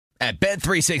At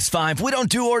Bet365, we don't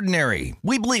do ordinary.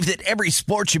 We believe that every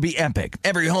sport should be epic.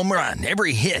 Every home run,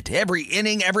 every hit, every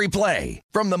inning, every play.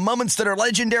 From the moments that are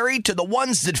legendary to the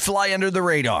ones that fly under the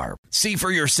radar. See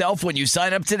for yourself when you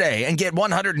sign up today and get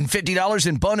 $150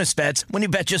 in bonus bets when you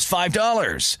bet just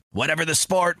 $5. Whatever the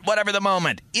sport, whatever the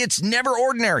moment, it's never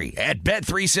ordinary at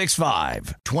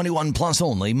Bet365. 21 plus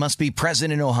only. Must be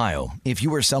present in Ohio. If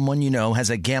you or someone you know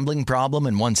has a gambling problem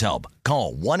and wants help,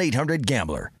 call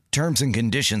 1-800-GAMBLER. Terms and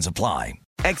conditions apply.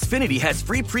 Xfinity has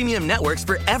free premium networks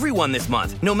for everyone this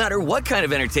month, no matter what kind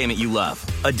of entertainment you love.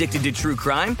 Addicted to true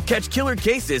crime? Catch killer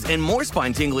cases and more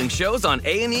spine-tingling shows on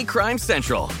A&E Crime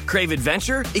Central. Crave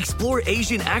adventure? Explore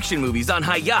Asian action movies on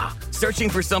Hi-YAH.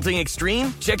 Searching for something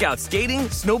extreme? Check out skating,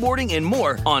 snowboarding, and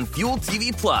more on Fuel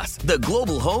TV Plus, the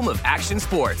global home of action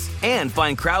sports. And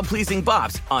find crowd-pleasing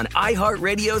bops on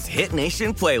iHeartRadio's Hit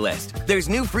Nation playlist. There's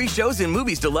new free shows and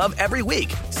movies to love every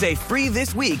week. Say free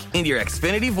this week in your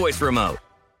Xfinity voice remote.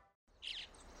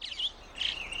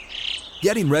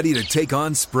 Getting ready to take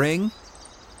on spring?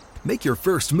 Make your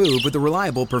first move with the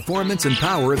reliable performance and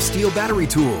power of Steel battery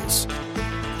tools.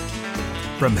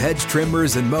 From hedge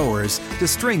trimmers and mowers to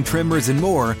string trimmers and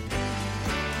more,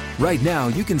 right now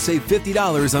you can save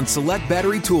 $50 on select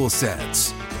battery tool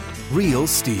sets. Real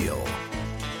Steel.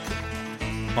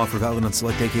 Offer valid on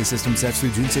select AK system sets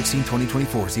through June 16,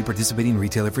 2024. See participating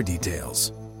retailer for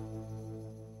details.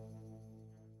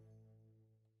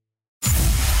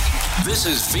 This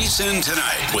is VSiN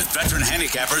Tonight with veteran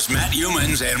handicappers Matt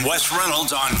Humans and Wes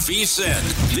Reynolds on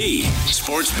VSiN, the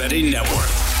sports betting network.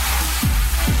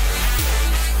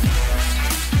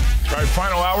 All right,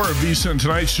 final hour of VSiN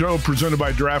Tonight's show presented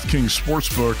by DraftKings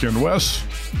Sportsbook. And Wes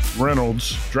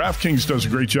Reynolds, DraftKings does a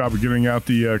great job of getting out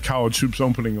the college hoops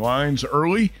opening lines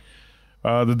early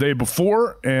the day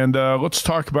before. And let's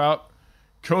talk about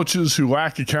coaches who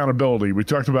lack accountability. We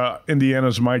talked about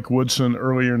Indiana's Mike Woodson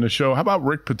earlier in the show. How about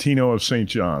Rick Pitino of St.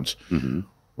 John's? Mm-hmm.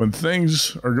 When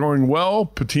things are going well,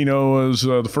 Pitino is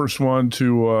the first one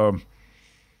to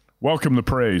welcome the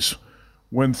praise.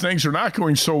 When things are not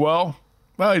going so well,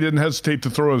 he didn't hesitate to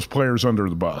throw his players under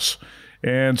the bus.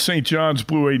 And St. John's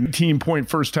blew a 18-point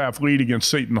first-half lead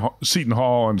against Seton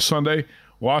Hall on Sunday,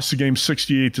 lost the game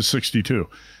 68-62.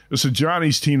 This is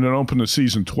Johnny's team that opened the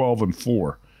season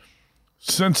 12-4.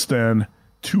 Since then,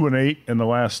 2-8 in the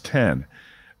last 10.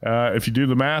 If you do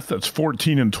the math, that's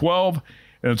 14-12,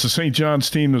 and it's a St. John's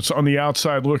team that's on the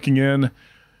outside looking in.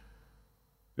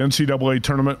 NCAA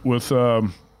tournament with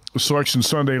Selection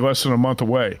Sunday less than a month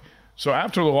away. So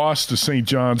after the loss to St.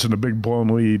 John's in a big blown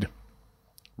lead,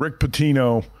 Rick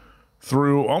Pitino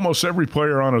threw almost every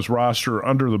player on his roster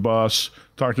under the bus,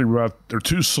 talking about they're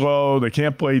too slow, they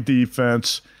can't play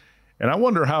defense, and I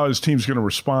wonder how his team's going to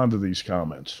respond to these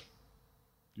comments.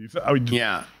 Do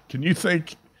you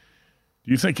think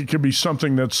it could be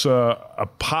something that's a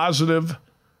positive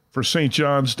for St.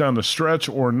 John's down the stretch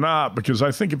or not? Because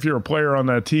I think if you're a player on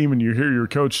that team and you hear your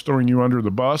coach throwing you under the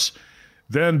bus,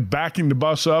 then backing the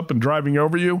bus up and driving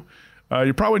over you,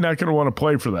 you're probably not going to want to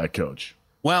play for that coach.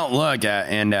 Well, look,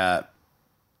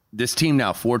 this team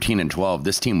now 14-12.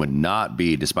 This team would not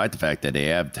be, despite the fact that they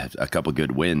have a couple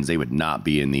good wins, they would not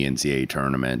be in the NCAA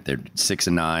tournament. They're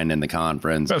 6-9 in the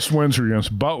conference. Best wins are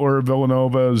against Butler,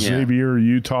 Villanova, Xavier,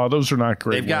 Utah. Those are not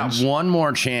great. They've got one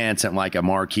more chance at like a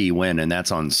marquee win, and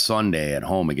that's on Sunday at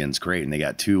home against Creighton. They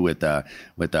got two with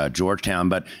Georgetown.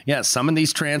 But yeah, some of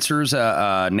these transfers,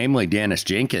 namely Dennis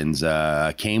Jenkins,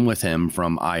 came with him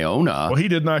from Iona. Well, he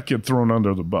did not get thrown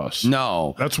under the bus.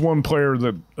 No, that's one player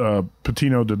that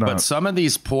Pitino did. But some of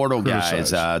these portal guys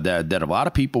that a lot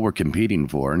of people were competing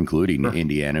for, including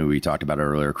Indiana, who we talked about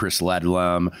earlier, Chris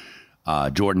Ledlum,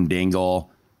 Jordan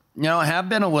Dingle, have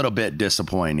been a little bit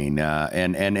disappointing.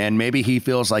 And maybe he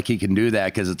feels like he can do that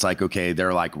because it's like, okay,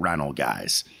 they're like rental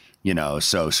guys,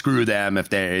 so screw them if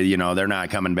they're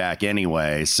not coming back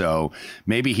anyway. So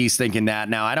maybe he's thinking that.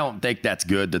 Now, I don't think that's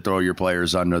good to throw your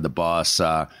players under the bus.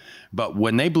 But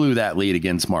when they blew that lead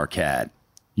against Marquette,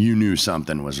 you knew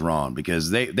something was wrong because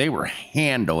they were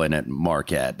handling it,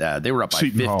 Marquette. They were up by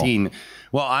Seton 15. Hall.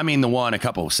 Well, I mean the one a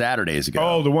couple of Saturdays ago.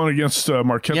 Oh, the one against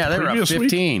Marquette. Yeah, they were up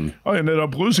 15. Week? Oh, ended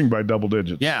up losing by double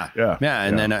digits. Yeah.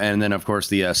 And then of course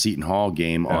the Seton Hall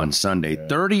game on Sunday,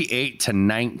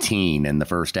 38-19 in the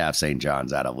first half. St.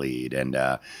 John's out of lead and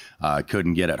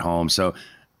couldn't get it home. So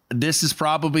this is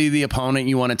probably the opponent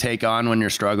you want to take on when you're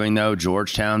struggling, though.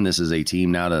 Georgetown. This is a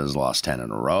team now that has lost 10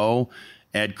 in a row.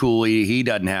 Ed Cooley, he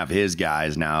doesn't have his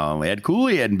guys now. Ed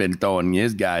Cooley hadn't been throwing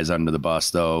his guys under the bus,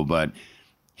 though, but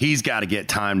he's got to get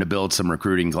time to build some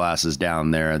recruiting classes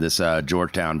down there. This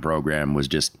Georgetown program was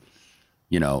just,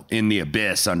 in the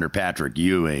abyss under Patrick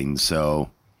Ewing. So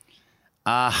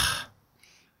All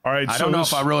right, I don't know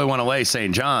if I really want to lay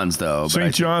St. John's, though.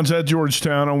 St. John's at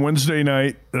Georgetown on Wednesday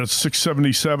night. That's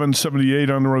 677,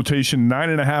 78 on the rotation.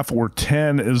 9.5 or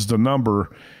 10 is the number.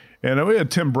 And we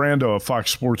had Tim Brando of Fox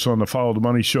Sports on the Follow the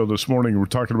Money show this morning. We're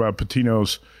talking about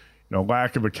Pitino's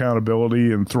lack of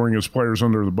accountability and throwing his players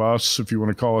under the bus, if you want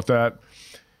to call it that.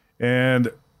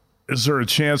 And is there a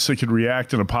chance they could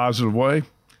react in a positive way?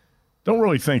 Don't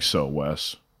really think so,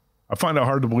 Wes. I find it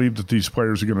hard to believe that these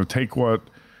players are going to take what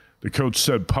the coach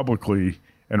said publicly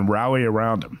and rally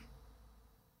around him.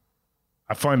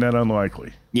 I find that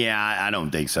unlikely. Yeah, I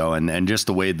don't think so. And just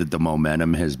the way that the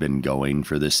momentum has been going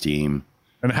for this team.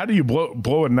 And how do you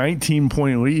blow a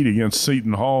 19-point lead against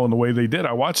Seton Hall in the way they did?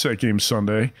 I watched that game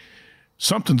Sunday.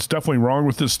 Something's definitely wrong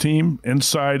with this team,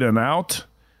 inside and out.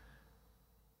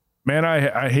 Man,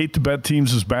 I hate to bet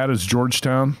teams as bad as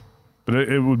Georgetown. But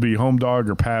it would be home dog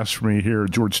or pass for me here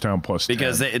at Georgetown plus 10.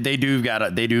 Because they do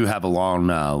have a long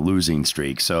losing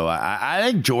streak. So I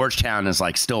think Georgetown is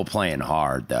still playing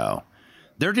hard though.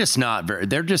 They're just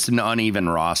an uneven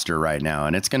roster right now,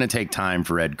 and it's going to take time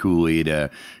for Ed Cooley to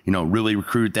really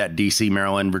recruit that DC,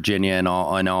 Maryland, Virginia, and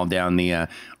all down the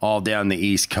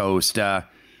East Coast.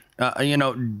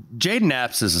 Jaden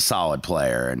Epps is a solid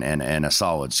player and a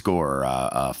solid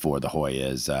scorer for the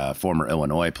Hoyas, former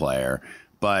Illinois player,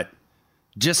 but.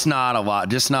 Just not a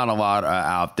lot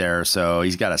out there, so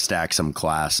he's got to stack some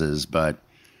classes. But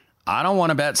I don't want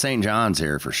to bet St. John's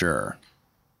here for sure.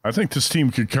 I think this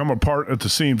team could come apart at the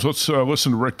seams. Let's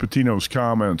listen to Rick Pitino's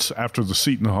comments after the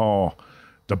Seton Hall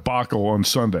debacle on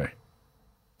Sunday.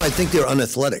 I think they're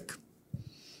unathletic.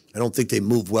 I don't think they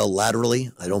move well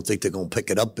laterally. I don't think they're going to pick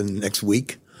it up in the next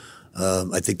week.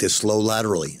 I think they're slow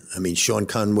laterally. I mean, Sean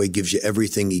Conway gives you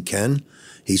everything he can.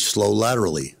 He's slow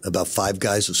laterally. About 5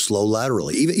 guys are slow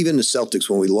laterally. Even the Celtics,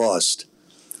 when we lost,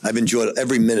 I've enjoyed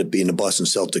every minute being a Boston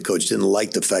Celtic coach. Didn't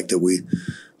like the fact that we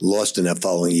lost in that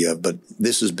following year, but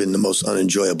this has been the most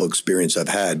unenjoyable experience I've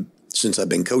had since I've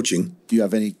been coaching. Do you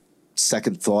have any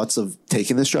second thoughts of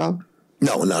taking this job?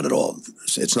 No, not at all.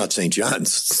 It's not St. John's.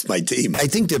 It's my team. I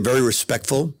think they're very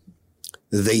respectful.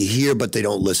 They hear, but they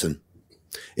don't listen.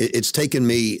 It's taken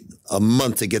me a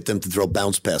month to get them to throw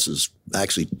bounce passes.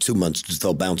 Actually, 2 months to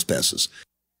throw bounce passes.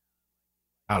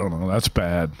 I don't know. That's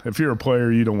bad. If you're a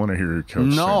player, you don't want to hear your coach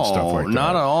saying stuff like that. No,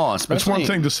 not at all. It's one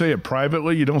thing to say it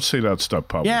privately. You don't say that stuff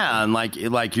publicly. Yeah, and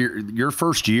like your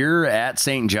first year at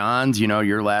St. John's,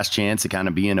 your last chance to kind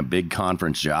of be in a big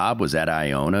conference job was at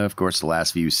Iona, of course, the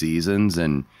last few seasons.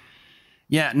 And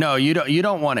yeah, no, you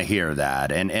don't want to hear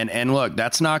that. And look,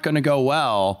 that's not going to go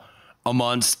well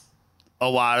amongst a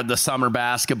lot of the summer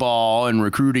basketball and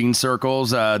recruiting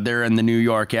circles there in the New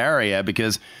York area,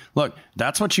 because look,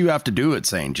 that's what you have to do at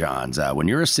St. John's. When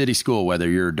you're a city school, whether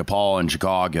you're DePaul in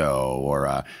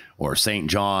Chicago or St.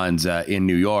 John's in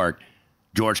New York,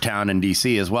 Georgetown in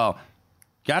DC as well,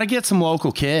 got to get some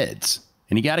local kids.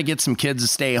 And you got to get some kids to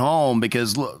stay home,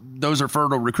 because look, those are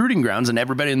fertile recruiting grounds, and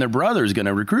everybody and their brother is going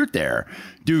to recruit there.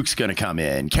 Duke's going to come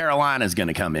in. Carolina's going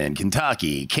to come in.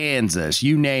 Kentucky, Kansas,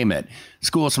 you name it.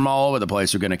 Schools from all over the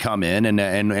place are going to come in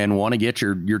and want to get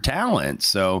your talent.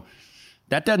 So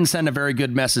that doesn't send a very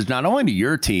good message, not only to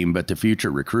your team, but to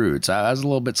future recruits. I was a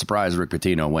little bit surprised Rick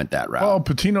Pitino went that route. Well,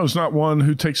 Pitino's not one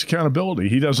who takes accountability.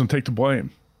 He doesn't take the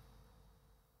blame.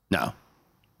 No.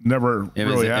 Never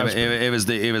really has. It was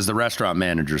the restaurant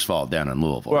manager's fault down in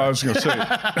Louisville. Well, I was going to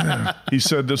say, he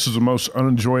said this is the most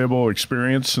unenjoyable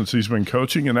experience since he's been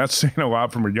coaching, and that's saying a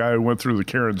lot from a guy who went through the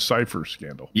Karen Cypher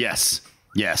scandal. Yes.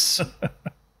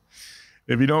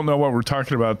 If you don't know what we're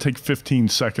talking about, take 15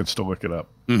 seconds to look it up.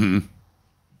 Mm-hmm.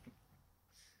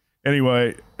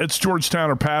 Anyway, it's Georgetown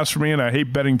or pass for me, and I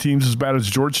hate betting teams as bad as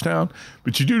Georgetown,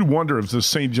 but you do wonder if the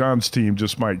St. John's team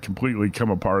just might completely come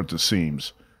apart at the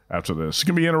seams after this. It's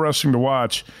going to be interesting to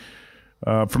watch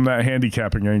from that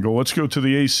handicapping angle. Let's go to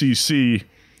the ACC.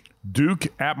 Duke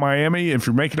at Miami. If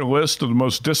you're making a list of the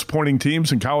most disappointing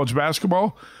teams in college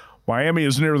basketball, Miami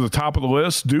is near the top of the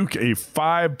list. Duke a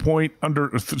 5-point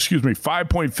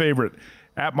favorite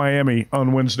at Miami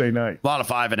on Wednesday night. A lot of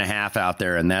 5.5 out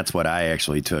there, and that's what I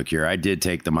actually took here. I did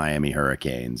take the Miami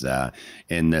Hurricanes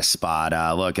in this spot.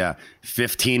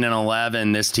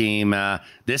 15-11.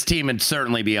 This team would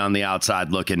certainly be on the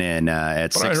outside looking in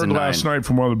at 6-9. What I heard last night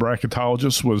from one of the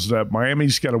bracketologists was that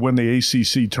Miami's got to win the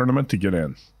ACC tournament to get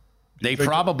in. They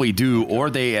probably do, or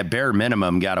they at bare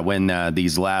minimum got to win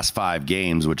these last 5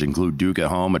 games, which include Duke at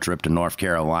home, a trip to North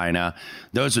Carolina.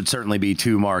 Those would certainly be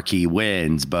 2 marquee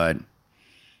wins, but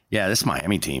yeah, this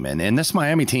Miami team. And this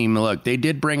Miami team, look, they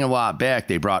did bring a lot back.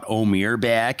 They brought Omier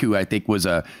back, who I think was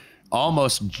a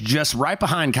almost just right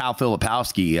behind Kyle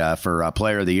Filipowski for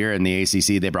Player of the Year in the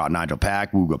ACC. They brought Nigel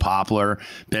Pack, Wooga Poplar,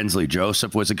 Bensley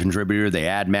Joseph was a contributor. They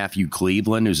add Matthew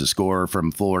Cleveland, who's a scorer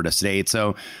from Florida State.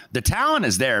 So the talent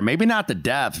is there. Maybe not the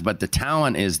depth, but the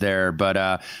talent is there.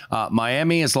 But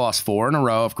Miami has lost 4 in a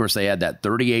row. Of course, they had that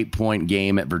 38-point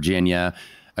game at Virginia.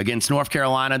 Against North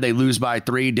Carolina, they lose by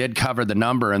 3, did cover the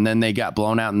number, and then they got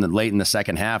blown out late in the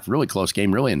second half. Really close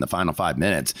game, really in the final 5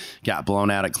 minutes. Got blown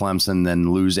out at Clemson,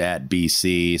 then lose at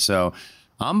BC. So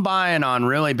I'm buying on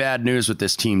really bad news with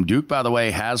this team. Duke, by the way,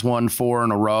 has won 4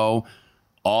 in a row.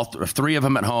 All 3 of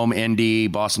them at home, Indy,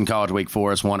 Boston College, Wake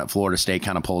Forest, 1 at Florida State,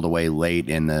 kind of pulled away late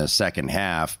in the second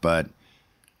half. But,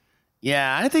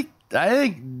 yeah, I think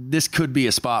this could be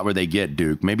a spot where they get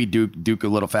Duke. Maybe Duke a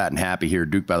little fat and happy here.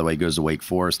 Duke, by the way, goes to Wake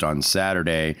Forest on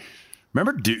Saturday.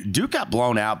 Remember, Duke got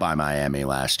blown out by Miami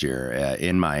last year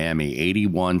in Miami,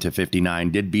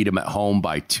 81-59. Did beat them at home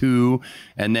by 2,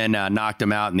 and then knocked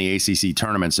them out in the ACC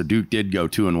tournament. So Duke did go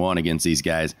 2-1 against these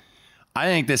guys. I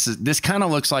think this kind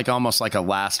of looks like almost like a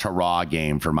last hurrah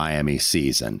game for Miami's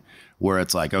season, where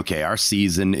it's like, okay, our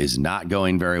season is not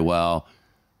going very well,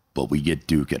 but we get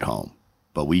Duke at home.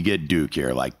 But we get Duke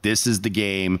here. Like, this is the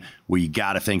game where you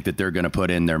got to think that they're going to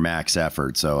put in their max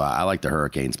effort. So I like the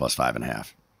Hurricanes plus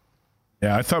 5.5.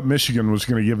 Yeah, I thought Michigan was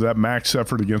going to give that max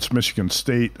effort against Michigan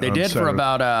State. They did Saturday. For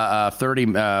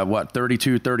about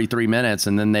 32, 33 minutes,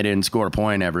 and then they didn't score a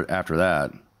point after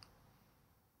that.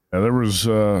 Yeah, there was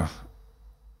a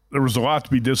lot to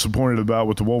be disappointed about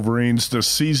with the Wolverines this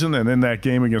season and in that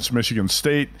game against Michigan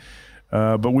State.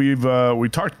 But we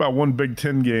talked about one Big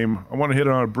Ten game. I want to hit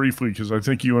on it briefly because I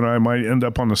think you and I might end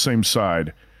up on the same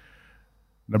side.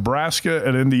 Nebraska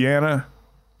at Indiana,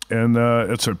 and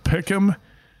it's a pick'em,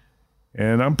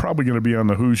 and I'm probably going to be on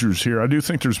the Hoosiers here. I do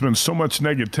think there's been so much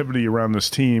negativity around this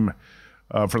team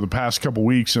for the past couple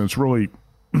weeks, and it's really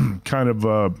kind of,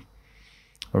 I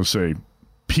would say,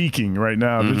 peaking right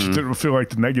now. Mm-hmm. Did you feel like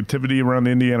the negativity around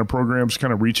the Indiana program is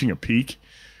kind of reaching a peak?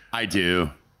 I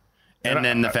do. And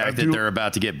then the fact that they're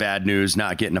about to get bad news,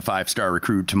 not getting a 5-star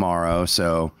recruit tomorrow.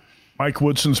 So Mike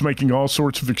Woodson's making all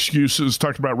sorts of excuses.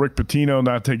 Talked about Rick Pitino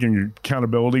not taking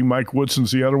accountability. Mike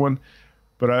Woodson's the other one.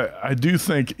 But I do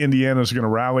think Indiana's going to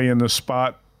rally in this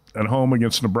spot at home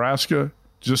against Nebraska,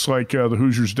 just like the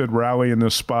Hoosiers did rally in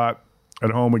this spot at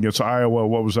home against Iowa.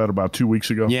 What was that, about 2 weeks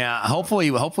ago? Yeah, hopefully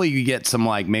you get some,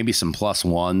 like, maybe some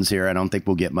 +1s here. I don't think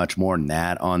we'll get much more than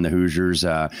that on the Hoosiers.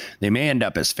 They may end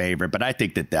up as favorite, but I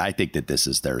think that this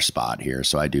is their spot here.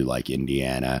 So I do like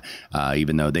Indiana,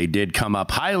 even though they did come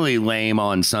up highly lame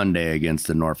on Sunday against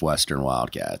the Northwestern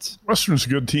Wildcats. Western's a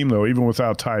good team, though, even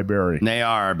without Ty Berry. They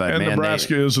are, but and man,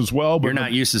 Nebraska is as well. But you're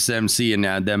not used to them seeing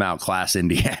them outclass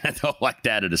Indiana like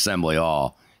that at Assembly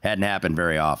Hall. Hadn't happened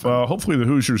very often. Well, hopefully the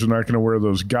Hoosiers are not going to wear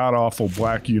those god-awful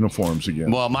black uniforms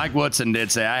again. Well, Mike Woodson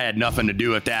did say I had nothing to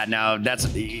do with that. Now,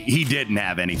 he didn't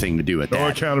have anything to do with that. No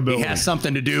accountability. He has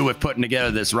something to do with putting together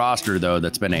this roster, though,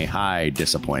 that's been a high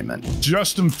disappointment.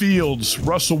 Justin Fields,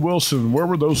 Russell Wilson, where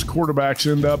will those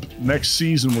quarterbacks end up next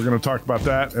season? We're going to talk about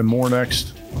that and more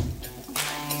next.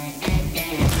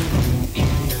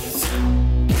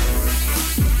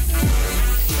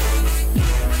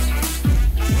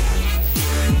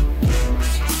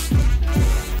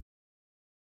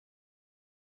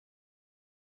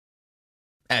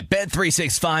 At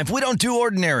Bet365, we don't do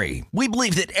ordinary. We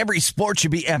believe that every sport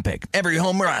should be epic. Every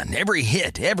home run, every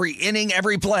hit, every inning,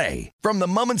 every play. From the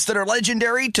moments that are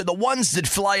legendary to the ones that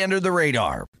fly under the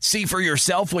radar. See for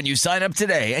yourself when you sign up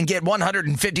today and get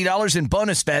 $150 in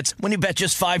bonus bets when you bet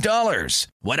just $5.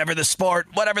 Whatever the sport,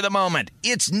 whatever the moment,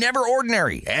 it's never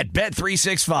ordinary at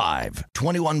Bet365.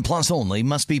 21 plus only.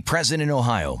 Must be present in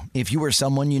Ohio. If you or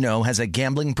someone you know has a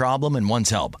gambling problem and wants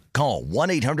help, call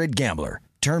 1-800-GAMBLER.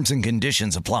 Terms and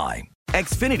conditions apply.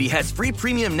 Xfinity has free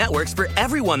premium networks for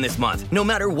everyone this month, no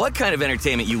matter what kind of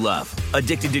entertainment you love.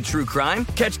 Addicted to true crime?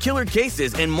 Catch killer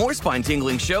cases and more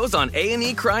spine-tingling shows on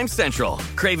A&E Crime Central.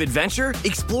 Crave adventure?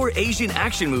 Explore Asian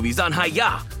action movies on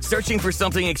Hi-YAH. Searching for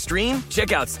something extreme?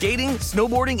 Check out skating,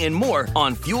 snowboarding, and more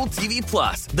on Fuel TV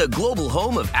Plus, the global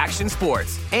home of action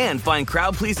sports. And find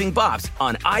crowd-pleasing bops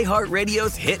on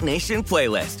iHeartRadio's Hit Nation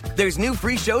playlist. There's new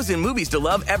free shows and movies to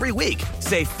love every week.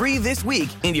 Say free this week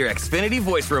in your Xfinity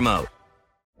voice remote.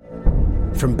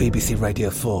 From BBC Radio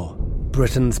 4,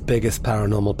 Britain's biggest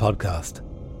paranormal podcast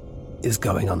is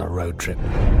going on a road trip.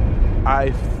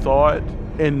 I thought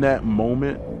in that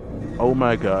moment, oh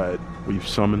my God, we've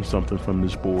summoned something from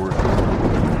this board.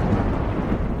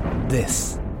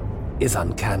 This is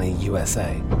Uncanny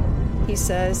USA. He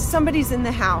says, somebody's in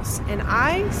the house, and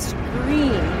I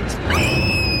screamed.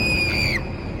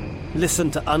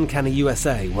 Listen to Uncanny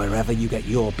USA wherever you get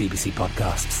your BBC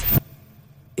podcasts,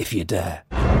 if you dare.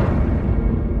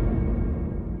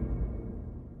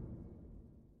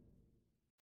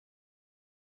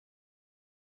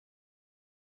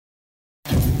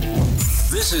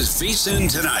 This is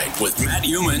VSiN Tonight with Matt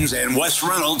Humans and Wes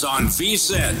Reynolds on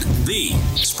VSiN, the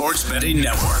sports betting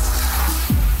network.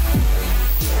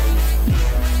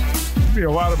 Be a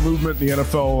lot of movement in the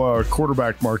NFL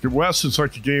quarterback market. Wes, it's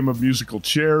like a game of musical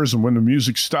chairs, and when the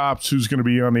music stops, who's going to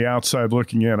be on the outside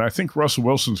looking in? I think Russell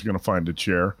Wilson's going to find a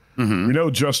chair. Mm-hmm. We know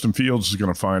Justin Fields is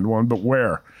going to find one, but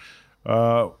where?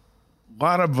 A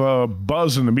lot of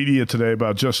buzz in the media today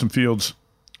about Justin Fields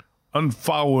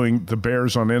unfollowing the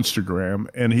Bears on Instagram,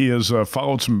 and he has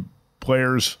followed some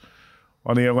players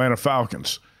on the Atlanta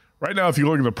Falcons. Right now, if you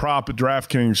look at the prop at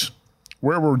DraftKings,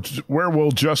 where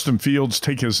will Justin Fields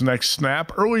take his next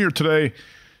snap? Earlier today,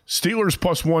 Steelers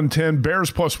plus 110, Bears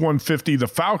plus 150, the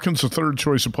Falcons, the third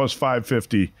choice of plus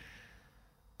 550,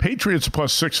 Patriots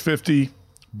plus 650,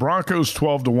 Broncos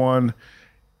 12-1,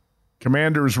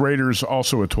 Commanders, Raiders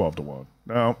also at 12-1.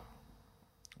 Now,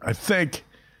 I think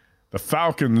the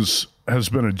Falcons has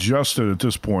been adjusted at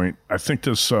this point. I think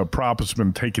this prop has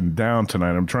been taken down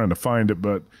tonight. I'm trying to find it,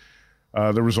 but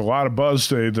there was a lot of buzz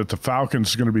today that the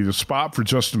Falcons is going to be the spot for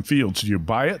Justin Fields. Do you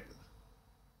buy it?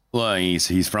 Well,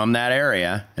 he's from that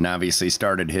area, and obviously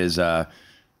started his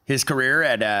career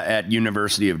at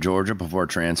University of Georgia before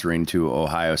transferring to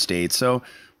Ohio State. So,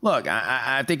 look,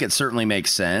 I think it certainly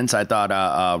makes sense. I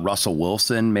thought Russell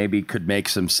Wilson maybe could make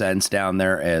some sense down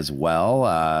there as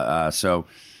well. So,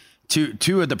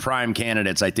 two of the prime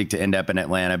candidates, I think, to end up in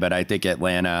Atlanta, but I think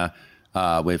Atlanta.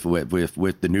 With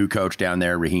the new coach down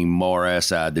there, Raheem Morris,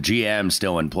 the GM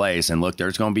still in place, and look,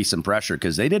 there's going to be some pressure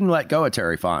because they didn't let go of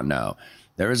Terry Fontenot.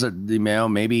 There was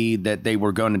maybe that they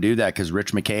were going to do that because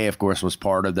Rich McKay, of course, was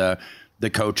part of the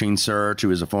coaching search. He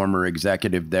was a former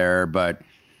executive there, but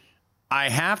I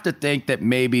have to think that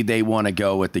maybe they want to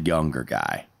go with the younger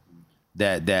guy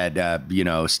that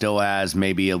still has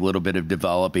maybe a little bit of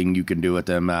developing you can do with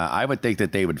them. I would think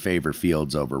that they would favor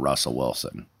Fields over Russell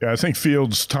Wilson. Yeah, I think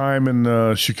Fields' time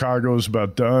in Chicago is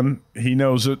about done. He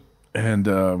knows it. And,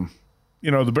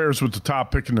 the Bears with the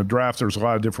top pick in the draft, there's a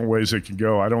lot of different ways they can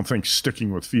go. I don't think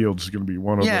sticking with Fields is going to be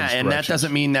one of those directions. That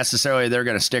doesn't mean necessarily they're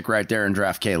going to stick right there and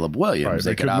draft Caleb Williams. Right,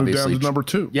 they could obviously move down to number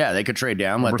 2. Yeah, they could trade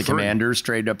down, let the Commanders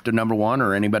trade up to number 1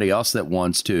 or anybody else that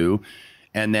wants to,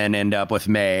 and then end up with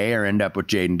May or end up with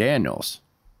Jaden Daniels.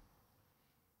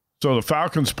 So the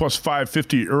Falcons plus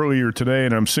 550 earlier today,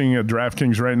 and I'm seeing at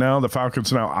DraftKings right now, the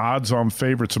Falcons now odds-on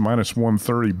favorites of minus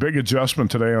 130. Big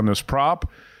adjustment today on this prop.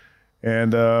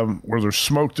 And where there's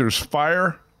smoke, there's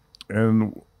fire.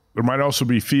 And there might also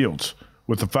be Fields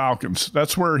with the Falcons.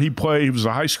 That's where he played. He was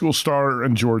a high school star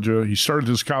in Georgia. He started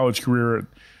his college career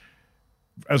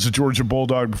as a Georgia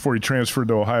Bulldog before he transferred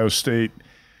to Ohio State.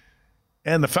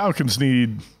 And the Falcons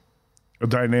need a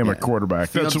dynamic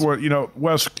quarterback. That's what,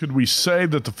 Wes, could we say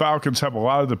that the Falcons have a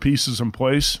lot of the pieces in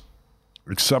place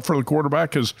except for the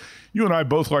quarterback? Because you and I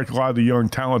both like a lot of the young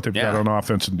talent they've got on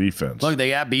offense and defense. Look,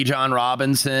 they got Bijan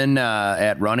Robinson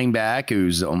at running back,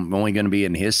 who's only going to be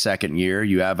in his second year.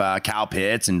 You have Kyle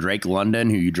Pitts and Drake London,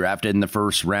 who you drafted in the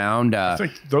first round. I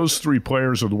think those 3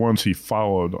 players are the ones he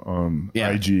followed on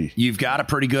IG. You've got a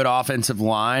pretty good offensive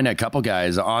line, a couple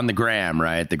guys on the gram,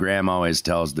 right? The gram always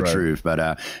tells the truth.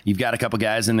 But you've got a couple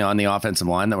guys on the offensive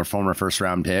line that were former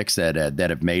first-round picks that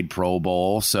have made Pro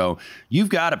Bowl. So you've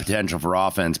got a potential for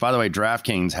offense. By the way,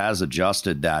 DraftKings has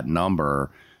adjusted that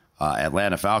number.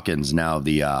 Atlanta Falcons now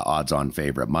the odds-on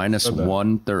favorite, minus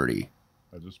 130.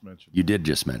 I just mentioned. You did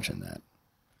just mention that.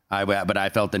 But I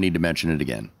felt the need to mention it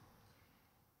again.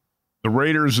 The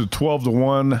Raiders at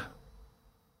 12-1.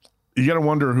 You got to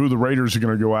wonder who the Raiders are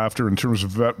going to go after in terms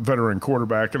of veteran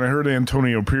quarterback. And I heard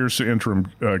Antonio Pierce, the interim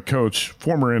coach,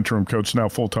 former interim coach, now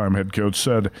full-time head coach,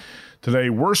 said today,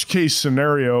 worst case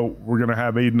scenario, we're going to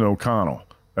have Aiden O'Connell.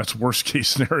 That's worst case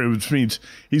scenario, which means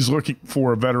he's looking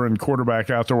for a veteran quarterback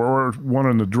out there or one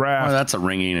in the draft. Well, that's a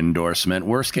ringing endorsement.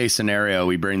 Worst case scenario,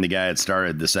 we bring the guy that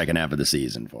started the second half of the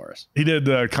season for us. He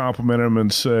did compliment him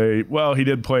and say, well, he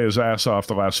did play his ass off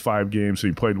the last 5 games.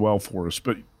 He played well for us.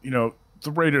 But,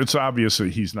 the Raiders, it's obvious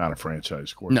that he's not a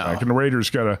franchise quarterback. No. And the Raiders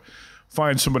got to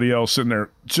find somebody else in there.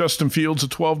 Justin Fields at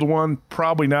 12-1,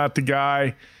 probably not the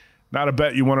guy. Not a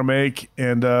bet you want to make.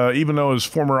 And even though his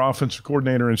former offensive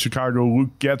coordinator in Chicago,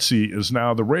 Luke Getsy, is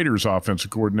now the Raiders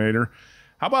offensive coordinator,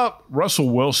 how about Russell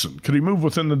Wilson? Could he move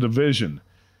within the division?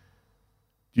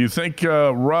 Do you think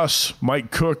Russ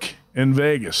might cook in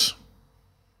Vegas?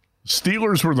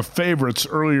 Steelers were the favorites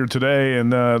earlier today,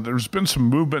 and there's been some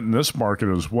movement in this market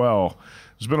as well.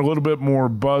 There's been a little bit more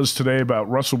buzz today about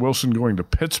Russell Wilson going to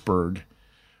Pittsburgh.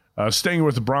 Staying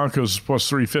with the Broncos plus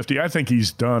 350. I think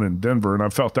he's done in Denver, and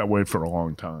I've felt that way for a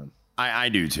long time. I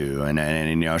do too,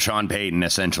 and Sean Payton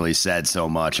essentially said so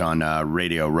much on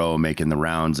Radio Row, making the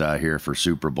rounds here for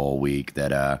Super Bowl week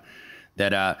that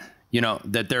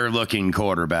they're looking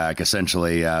quarterback,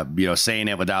 essentially, saying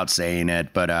it without saying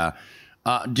it, but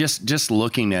just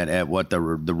looking at what the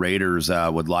Raiders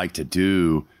would like to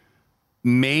do.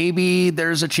 Maybe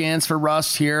there's a chance for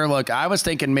Russ here. Look, I was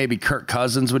thinking maybe Kirk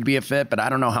Cousins would be a fit, but I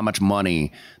don't know how much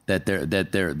money that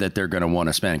they're going to want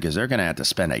to spend, because they're going to have to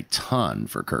spend a ton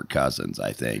for Kirk Cousins,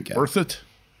 I think. Worth it?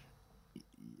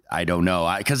 I don't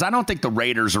know, because I don't think the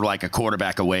Raiders are like a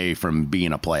quarterback away from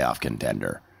being a playoff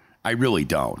contender. I really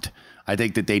don't. I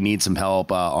think that they need some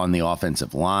help on the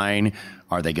offensive line.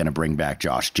 Are they going to bring back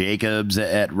Josh Jacobs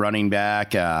at running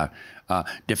back?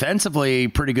 Defensively,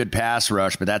 pretty good pass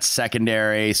rush, but that's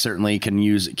secondary. Certainly can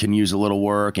use a little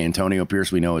work. Antonio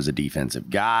Pierce, we know, is a defensive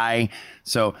guy.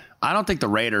 So I don't think the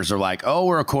Raiders are like, oh,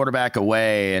 we're a quarterback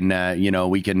away, and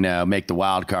we can make the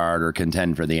wild card or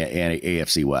contend for the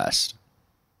AFC West.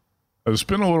 There's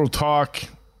been a little talk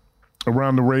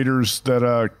around the Raiders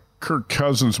that Kirk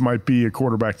Cousins might be a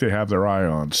quarterback they have their eye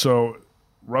on. So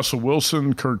Russell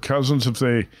Wilson, Kirk Cousins, if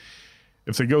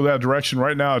they go that direction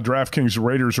right now, DraftKings, the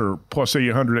Raiders are plus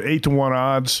 800, 8-1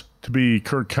 odds to be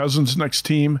Kirk Cousins' next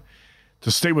team.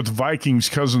 To stay with the Vikings,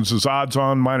 Cousins is odds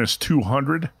on minus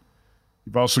 200.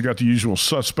 You've also got the usual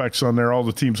suspects on there, all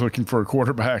the teams looking for a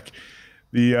quarterback.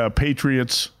 The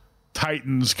Patriots,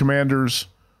 Titans, Commanders,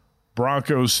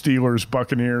 Broncos, Steelers,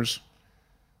 Buccaneers.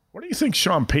 What do you think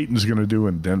Sean Payton's going to do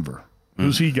in Denver?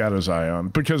 Who's he got his eye on?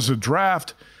 Because the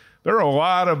draft, there are a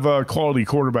lot of quality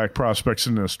quarterback prospects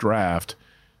in this draft.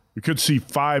 We could see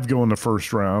 5 go in the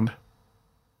first round.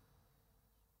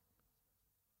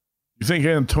 You think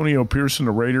Antonio Pierce and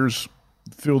the Raiders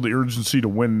feel the urgency to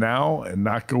win now and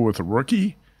not go with a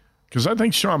rookie? Because I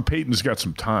think Sean Payton's got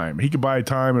some time. He could buy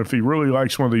time. If he really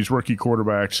likes one of these rookie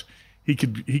quarterbacks, he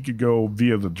could go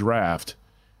via the draft.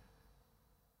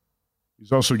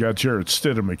 He's also got Jarrett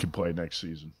Stidham he can play next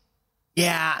season.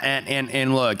 Yeah,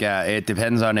 and look, it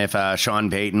depends on if Sean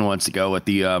Payton wants to go with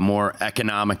the more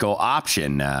economical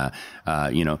option.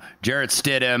 Jarrett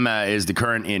Stidham is the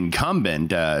current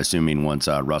incumbent, assuming once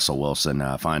Russell Wilson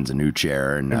finds a new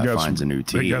chair and finds a new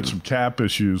team. They got some cap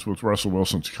issues with Russell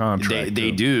Wilson's contract.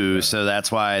 They do, yeah. So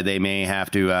that's why they may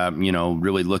have to,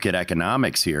 really look at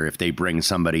economics here. If they bring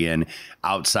somebody in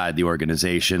outside the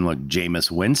organization, look,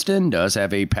 Jameis Winston does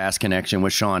have a past connection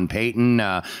with Sean Payton,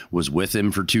 was with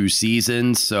him for 2 seasons.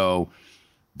 So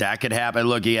that could happen.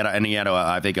 Look, he had a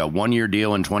 1-year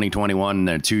deal in 2021 and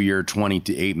a 2-year,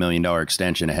 $28 million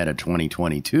extension ahead of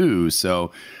 2022.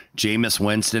 So Jameis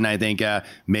Winston, I think,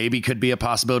 maybe could be a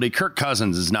possibility. Kirk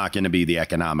Cousins is not going to be the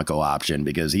economical option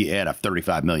because he had a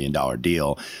 $35 million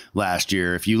deal last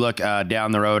year. If you look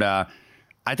down the road,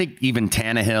 I think even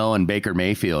Tannehill and Baker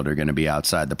Mayfield are going to be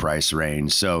outside the price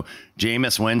range. So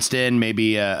Jameis Winston,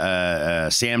 maybe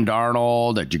Sam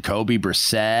Darnold, a Jacoby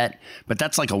Brissett, but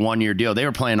that's like a 1-year deal. They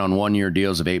were playing on 1-year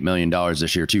deals of $8 million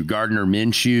this year too. Gardner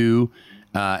Minshew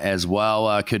as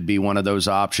well could be one of those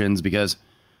options because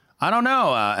I don't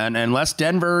know. And unless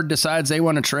Denver decides they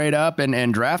want to trade up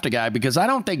and draft a guy, because I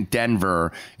don't think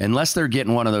Denver, unless they're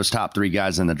getting one of those top 3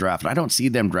 guys in the draft, I don't see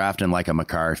them drafting like a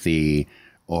McCarthy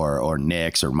or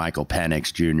Nix or Michael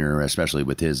Penix Jr., especially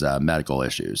with his medical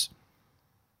issues.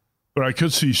 But I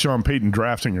could see Sean Payton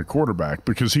drafting a quarterback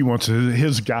because he wants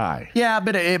his guy. Yeah,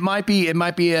 but it might be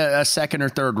a second or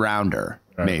third rounder.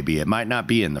 Right. Maybe it might not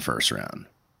be in the first round.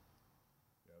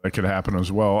 That could happen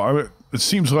as well. It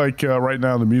seems like right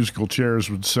now the musical chairs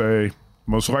would say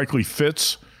most likely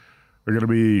fits are going to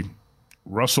be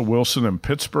Russell Wilson in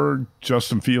Pittsburgh,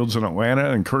 Justin Fields in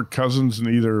Atlanta, and Kirk Cousins in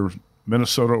either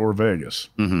Minnesota or Vegas.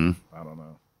 Mm-hmm. I don't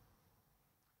know.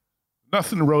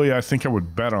 Nothing really I think I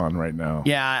would bet on right now.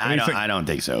 Yeah, I don't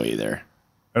think so either.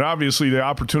 And obviously the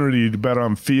opportunity to bet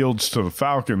on Fields to the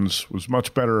Falcons was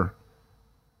much better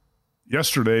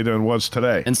yesterday than it was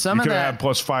today. And some you of could that have had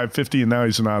plus 550 and now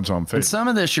he's an odds-on favorite. And some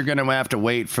of this you're going to have to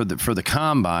wait for the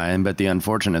combine, but the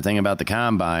unfortunate thing about the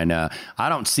combine, I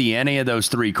don't see any of those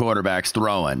 3 quarterbacks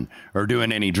throwing or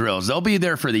doing any drills. They'll be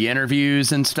there for the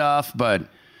interviews and stuff, but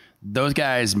those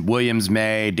guys, Williams,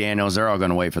 May, Daniels, they're all going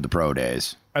to wait for the pro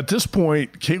days. At this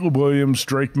point, Caleb Williams,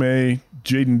 Drake May,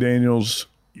 Jaden Daniels,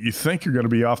 you think you're going to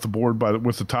be off the board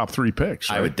with the top 3 picks,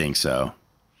 right? I would think so.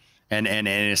 And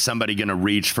is somebody going to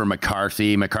reach for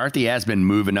McCarthy? McCarthy has been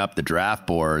moving up the draft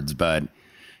boards, but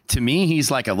To me, he's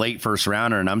like a late first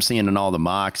rounder, and I'm seeing in all the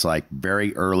mocks like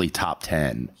very early top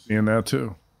 10. Seeing that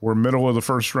too. We're middle of the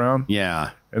first round.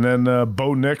 Yeah. And then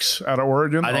Bo Nix out of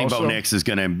Oregon. I think Bo Nix is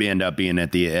going to end up being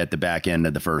at the back end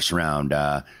of the first round.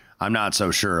 I'm not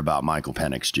so sure about Michael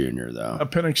Penix Jr., though.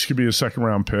 Penix could be a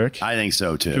second-round pick. I think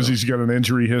so, too. Because he's got an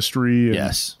injury history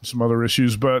and some other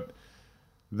issues. But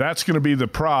that's going to be the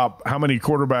prop. How many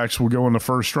quarterbacks will go in the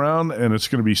first round? And it's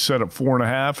going to be set at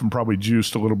 4.5 and probably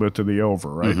juiced a little bit to the over,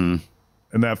 right? Mm-hmm.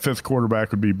 And that fifth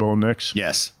quarterback would be Bo Nix?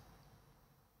 Yes.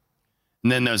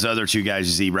 And then those other two guys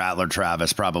you see, Rattler,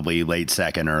 Travis, probably late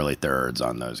second, early thirds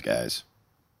on those guys.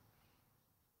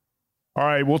 All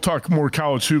right, we'll talk more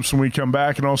college hoops when we come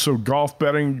back, and also golf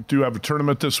betting. Do have a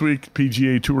tournament this week,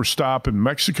 PGA Tour stop in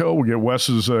Mexico. We'll get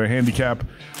Wes's handicap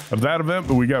of that event,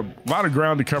 but we got a lot of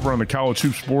ground to cover on the college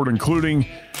hoops board, including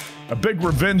a big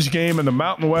revenge game in the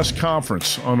Mountain West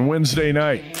Conference on Wednesday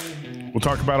night. We'll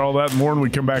talk about all that and more when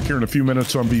we come back here in a few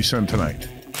minutes on VSiN Tonight.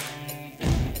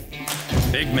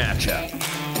 Big matchup.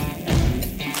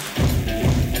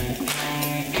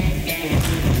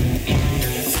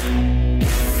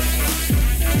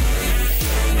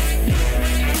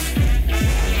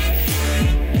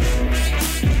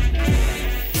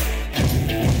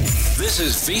 This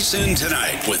is VSiN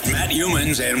Tonight with Matt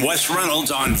Humans and Wes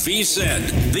Reynolds on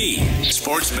VSiN, the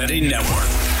sports betting network.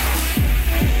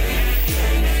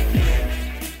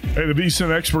 Hey, the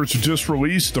VSiN experts have just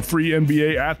released a free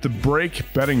NBA At the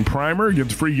Break betting primer. Get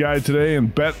the free guide today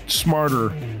and bet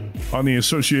smarter on the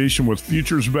association with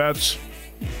futures bets.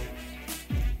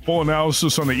 Full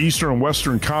analysis on the Eastern and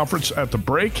Western Conference at the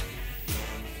break.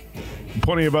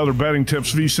 Plenty of other betting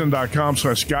tips.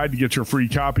 VSiN.com/guide to get your free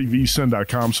copy.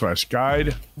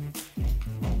 VSiN.com/guide.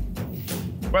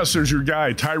 Wes, there's your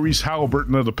guy, Tyrese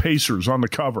Halliburton of the Pacers, on the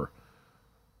cover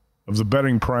of the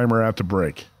betting primer At the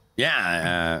Break.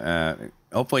 Yeah,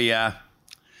 hopefully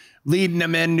leading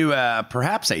them into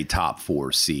perhaps a top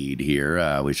 4 seed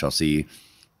here. We shall see,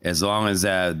 as long as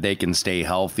they can stay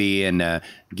healthy and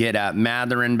get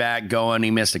Matherin back going. He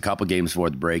missed a couple games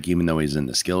before the break, even though he's in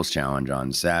the skills challenge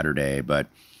on Saturday. But,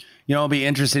 it'll be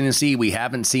interesting to see. We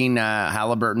haven't seen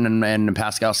Halliburton and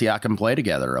Pascal Siakam play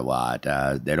together a lot.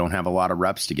 They don't have a lot of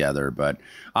reps together, but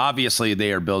obviously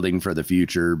they are building for the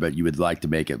future, but you would like to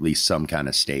make at least some kind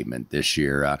of statement this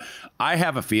year. I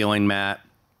have a feeling, Matt,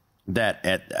 that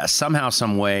at somehow,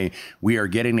 some way, we are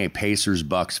getting a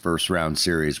Pacers-Bucks first-round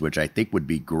series, which I think would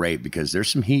be great because there's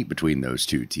some heat between those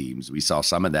two teams. We saw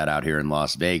some of that out here in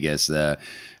Las Vegas. The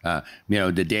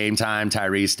Dame time,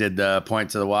 Tyrese did the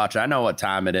point to the watch. I know what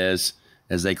time it is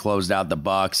as they closed out the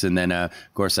Bucks. And then, of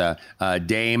course,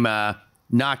 Dame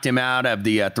knocked him out of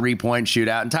the three-point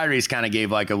shootout. And Tyrese kind of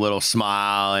gave like a little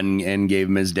smile and gave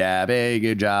him his dab. Hey,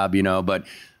 good job, but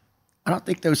I don't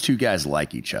think those two guys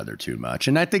like each other too much.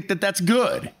 And I think that that's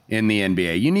good in the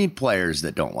NBA. You need players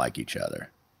that don't like each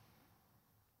other.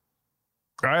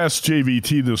 I asked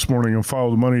JVT this morning on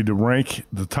Follow the Money to rank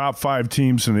the top 5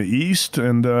 teams in the East,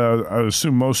 and I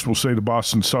assume most will say the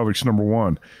Boston Celtics number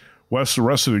 1. West, the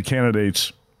rest of the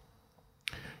candidates,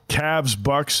 Cavs,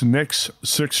 Bucks, Knicks,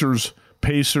 Sixers,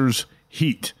 Pacers,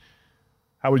 Heat.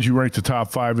 How would you rank the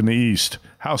top 5 in the East?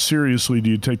 How seriously do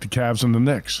you take the Cavs and the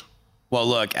Knicks? Well,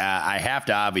 look, I have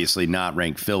to obviously not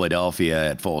rank Philadelphia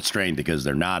at full strength because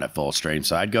they're not at full strength.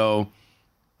 So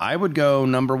I would go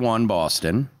number 1,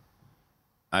 Boston.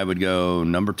 I would go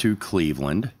number 2,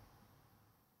 Cleveland.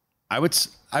 I would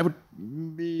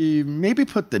maybe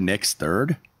put the Knicks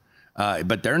 3rd,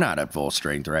 but they're not at full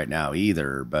strength right now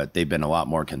either. But they've been a lot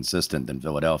more consistent than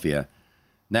Philadelphia.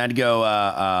 Then I'd go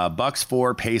Bucks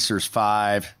 4, Pacers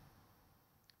 5.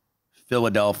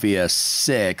 Philadelphia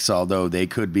 6, although they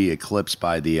could be eclipsed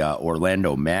by the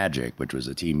Orlando Magic, which was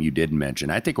a team you did mention.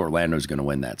 I think Orlando's going to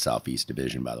win that Southeast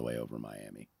Division, by the way, over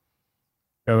Miami.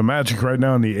 Yeah, the Magic right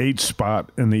now in the 8th spot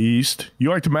in the East. You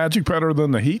like the Magic better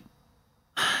than the Heat?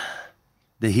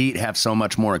 The Heat have so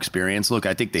much more experience. Look,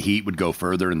 I think the Heat would go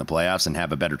further in the playoffs and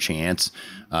have a better chance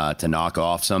to knock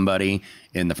off somebody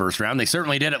in the first round. They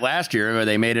certainly did it last year, where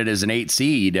they made it as an 8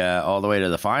 seed all the way to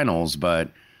the finals, but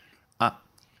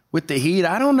with the Heat,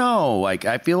 I don't know.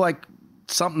 I feel like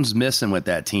something's missing with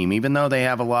that team, even though they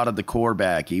have a lot of the core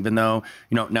back, even though,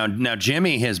 now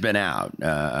Jimmy has been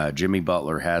out. Jimmy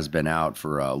Butler has been out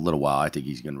for a little while. I think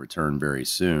he's going to return very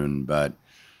soon. But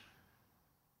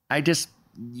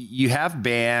you have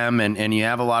Bam and you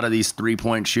have a lot of these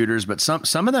 3-point shooters, but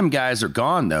some of them guys are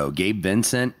gone, though. Gabe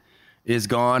Vincent is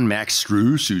gone. Max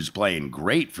Strus, who's playing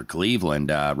great for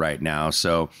Cleveland right now.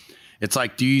 So it's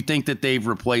like, do you think that they've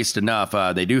replaced enough?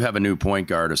 They do have a new point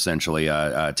guard, essentially,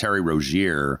 Terry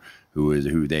Rozier,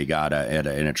 who they got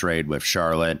in a trade with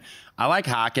Charlotte. I like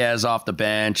Jaquez off the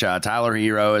bench. Tyler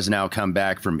Hero has now come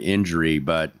back from injury,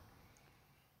 but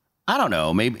I don't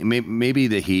know. Maybe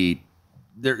the Heat.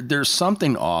 There's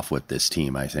something off with this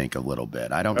team, I think, a little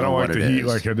bit. I don't know what it is. I don't like the Heat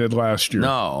like I did last year.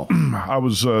 No. I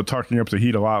was talking up the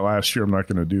Heat a lot last year. I'm not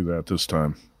going to do that this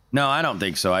time. No, I don't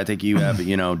think so. I think you have,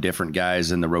 different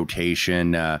guys in the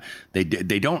rotation.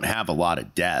 They don't have a lot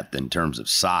of depth in terms of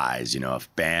size.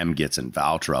 If Bam gets in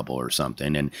foul trouble or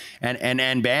something,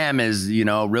 and Bam is,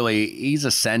 really, he's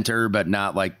a center, but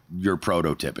not like your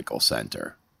prototypical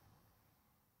center.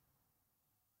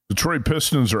 Detroit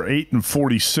Pistons are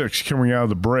 8-46 coming out of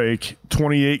the break.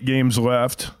 28 games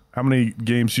left. How many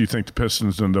games do you think the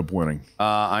Pistons end up winning?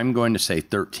 I'm going to say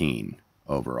 13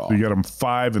 overall. So you got them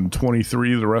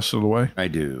 5-23 the rest of the way? I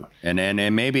do, and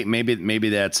maybe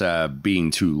that's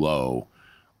being too low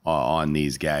on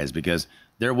these guys, because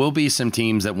there will be some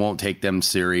teams that won't take them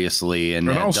seriously, and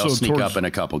they'll sneak up in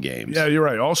a couple games. Yeah, you're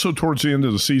right. Also, towards the end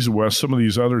of the season, Wes, some of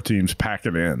these other teams pack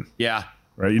it in. Yeah.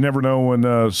 Right, you never know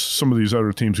when some of these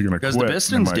other teams are going to quit. Because the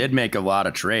Pistons did make a lot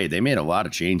of trade. They made a lot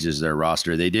of changes to their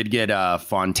roster. They did get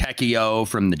Fontecchio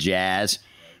from the Jazz,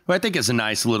 who I think is a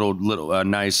nice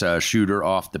nice shooter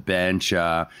off the bench.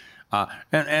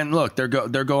 And look, they're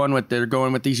going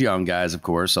with these young guys, of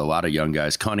course. A lot of young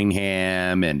guys,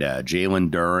 Cunningham and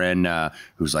Jalen Duren,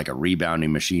 who's like a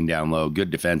rebounding machine down low, good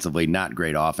defensively, not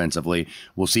great offensively.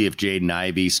 We'll see if Jaden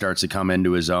Ivey starts to come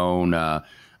into his own.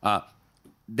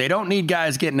 They don't need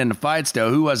guys getting into fights, though.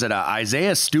 Who was it?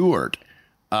 Isaiah Stewart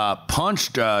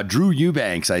punched Drew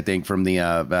Eubanks, I think, from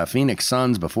the Phoenix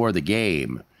Suns before the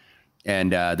game.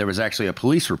 And there was actually a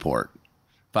police report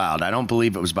filed. I don't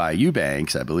believe it was by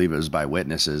Eubanks. I believe it was by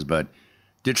witnesses. But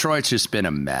Detroit's just been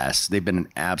a mess. They've been an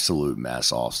absolute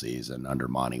mess all season under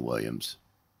Monty Williams.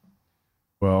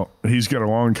 Well, he's got a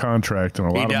long contract and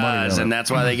a lot of money. He does, and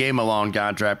that's why they gave him a long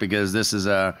contract, because this is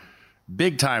a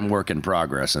big-time work in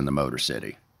progress in the Motor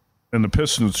City. And the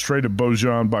Pistons traded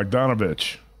Bojan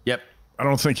Bogdanovic. Yep. I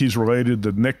don't think he's related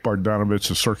to Nick Bogdanovic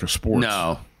of Circus Sports.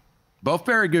 No. Both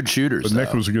very good shooters, But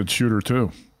Nick was a good shooter,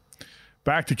 too.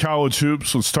 Back to college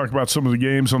hoops. Let's talk about some of the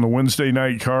games on the Wednesday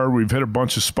night card. We've hit a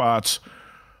bunch of spots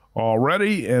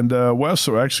already. And, Wes,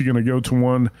 we're actually going to go to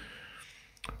one.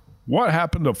 What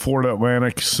happened to Florida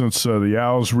Atlantic since the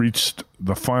Owls reached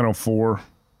the Final Four?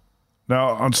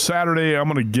 Now, on Saturday,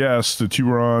 I'm going to guess that you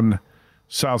were on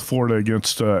South Florida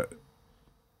against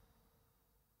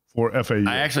for FAU.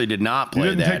 I actually did not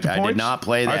play that. I did not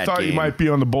play that game. I thought you might be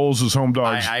on the Bulls as home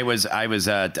dogs. I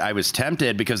was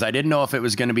tempted, because I didn't know if it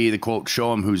was going to be the, quote,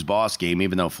 show 'em who's boss game,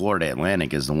 even though Florida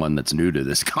Atlantic is the one that's new to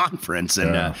this conference.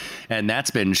 And and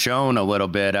that's been shown a little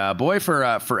bit.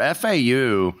 For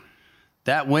FAU,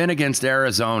 that win against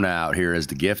Arizona out here is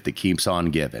the gift that keeps on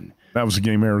giving. That was a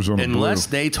game Arizona Unless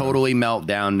they totally melt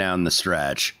down the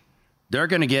stretch, they're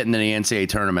going to get into the NCAA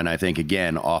tournament, I think,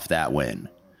 again, off that win.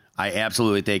 I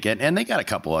absolutely think it. And they got a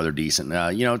couple other decent,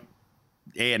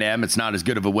 A&M, it's not as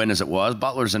good of a win as it was.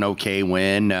 Butler's an okay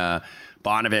win.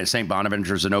 St.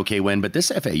 Bonaventure's an okay win. But this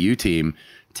FAU team,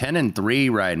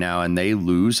 10-3 right now, and they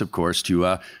lose, of course,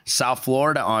 to South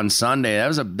Florida on Sunday.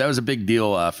 That was a big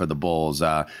deal for the Bulls.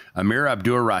 Amir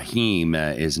Abdur-Rahim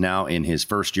is now in his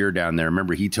first year down there.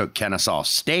 Remember, he took Kennesaw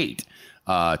State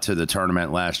to the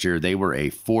tournament last year. They were a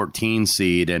 14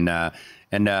 seed, and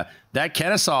that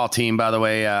Kennesaw team, by the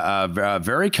way, a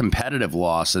very competitive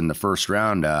loss in the first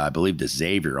round. I believe to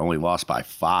Xavier, only lost by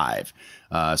 5.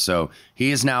 So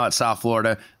he is now at South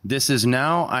Florida. This is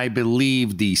now, I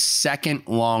believe, the second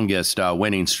longest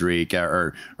winning streak,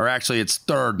 or actually it's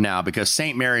third now, because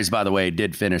St. Mary's, by the way,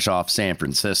 did finish off San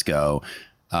Francisco.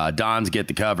 Dons get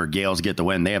the cover, Gales get the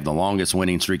win. They have the longest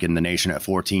winning streak in the nation at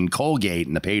 14. Colgate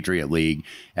in the Patriot League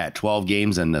at 12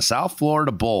 games, and the South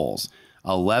Florida Bulls,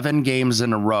 11 games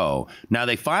in a row. Now,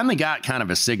 they finally got kind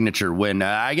of a signature win.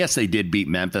 I guess they did beat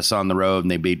Memphis on the road, and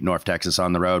they beat North Texas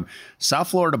on the road. South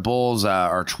Florida Bulls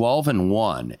are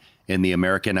 12-1 in the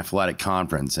American Athletic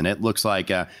Conference, and it looks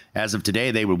like as of today,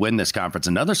 they would win this conference.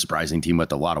 Another surprising team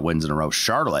with a lot of wins in a row,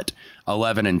 Charlotte,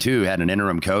 11-2, had an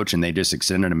interim coach, and they just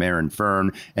extended him, Aaron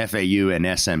Fern. FAU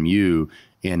and SMU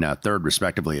in third,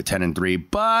 respectively, at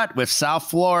 10-3. But with South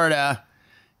Florida,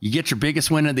 you get your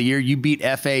biggest win of the year. You beat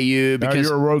FAU. Because now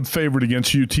you're a road favorite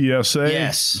against UTSA.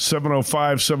 Yes.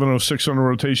 705, 706 on the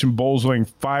rotation. Bulls laying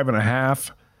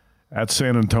 5.5 at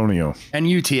San Antonio. And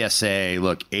UTSA,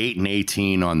 look,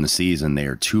 8-18 on the season. They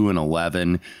are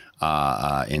 2-11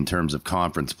 in terms of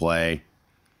conference play.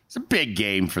 It's a big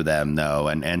game for them, though,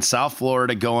 and South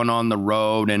Florida going on the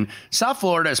road. And South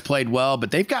Florida has played well,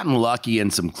 but they've gotten lucky in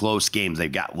some close games.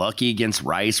 They've got lucky against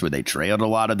Rice, where they trailed a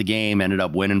lot of the game, ended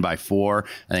up winning by 4.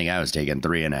 I think I was taking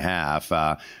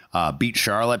 3.5. Beat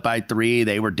Charlotte by 3.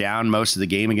 They were down most of the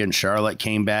game against Charlotte,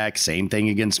 came back. Same thing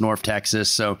against North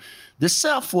Texas. So this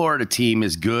South Florida team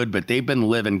is good, but they've been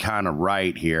living kind of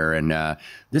right here. And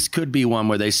this could be one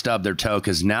where they stub their toe,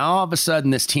 because now all of a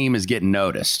sudden this team is getting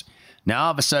noticed. Now,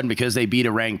 all of a sudden, because they beat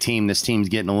a ranked team, this team's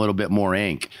getting a little bit more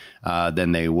ink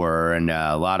than they were. And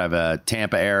a lot of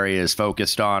Tampa area is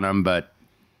focused on them. But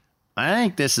I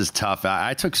think this is tough.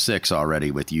 I took 6 already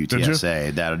with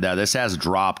UTSA. That this has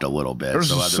dropped a little bit.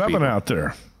 There's a 7 out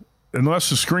there.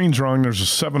 Unless the screen's wrong, there's a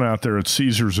 7 out there at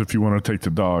Caesars if you want to take the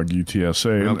dog,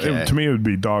 UTSA. Okay. And to me, it would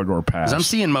be dog or pass. I'm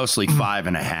seeing mostly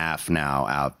 5.5 now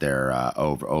out there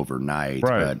overnight.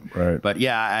 Right. But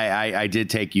yeah, I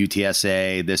did take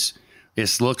UTSA.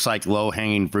 This looks like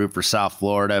low-hanging fruit for South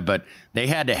Florida, but they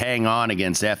had to hang on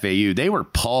against FAU. They were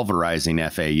pulverizing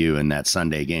FAU in that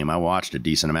Sunday game. I watched a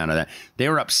decent amount of that. They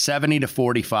were up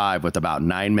 70-45 with about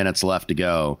 9 minutes left to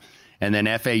go, and then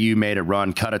FAU made a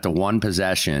run, cut it to 1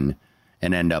 possession,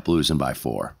 and end up losing by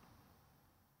 4.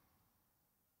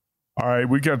 All right,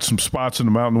 we got some spots in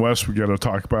the Mountain West we got to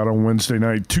talk about on Wednesday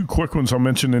night. 2 quick ones I'll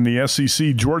mention in the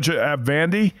SEC. Georgia at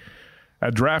Vandy.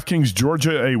 At DraftKings,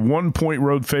 Georgia a 1-point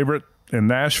road favorite in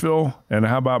Nashville. And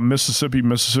how about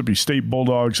Mississippi State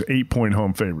Bulldogs 8-point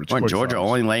home favorites? Well, Georgia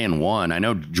only laying 1. I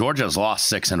know Georgia's lost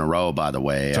 6 in a row, by the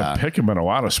way. It's a pick 'em in a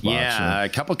lot of spots. Yeah, a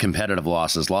couple competitive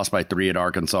losses. Lost by 3 at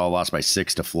Arkansas, lost by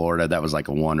 6 to Florida. That was like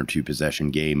a 1 or 2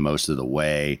 possession game most of the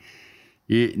way.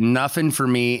 Nothing for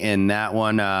me in that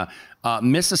one.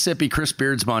 Mississippi, Chris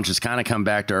Beard's bunch has kind of come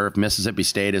back to earth. Mississippi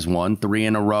State has won 3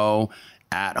 in a row.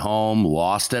 At home,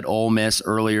 lost at Ole Miss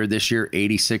earlier this year,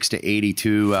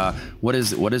 86-82. What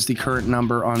is the current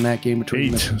number on that game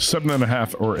between 8,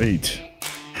 7.5 or 8?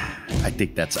 I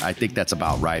think that's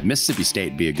about right. Mississippi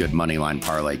State be a good money line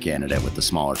parlay candidate with the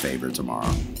smaller favorite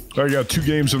tomorrow. I got 2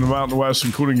 games in the Mountain West,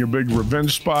 including your big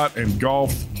revenge spot and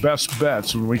golf best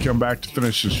bets when we come back to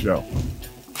finish the show.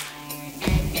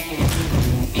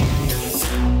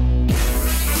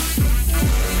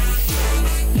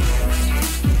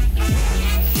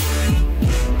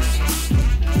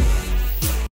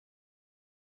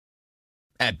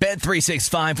 At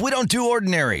Bet365, we don't do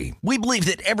ordinary. We believe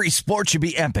that every sport should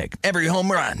be epic. Every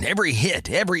home run, every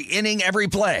hit, every inning, every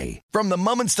play. From the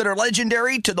moments that are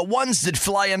legendary to the ones that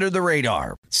fly under the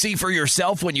radar. See for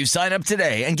yourself when you sign up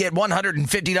today and get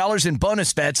 $150 in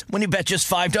bonus bets when you bet just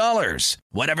 $5.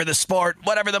 Whatever the sport,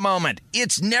 whatever the moment,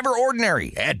 it's never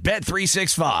ordinary at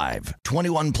Bet365.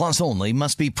 21 plus only.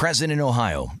 Must be present in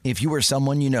Ohio. If you or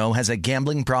someone you know has a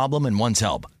gambling problem and wants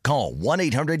help, call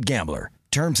 1-800-GAMBLER.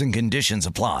 Terms and conditions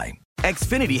apply.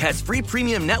 Xfinity has free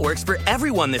premium networks for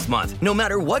everyone this month, no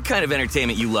matter what kind of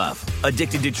entertainment you love.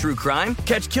 Addicted to true crime?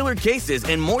 Catch killer cases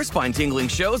and more spine-tingling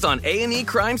shows on A&E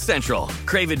Crime Central.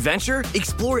 Crave adventure?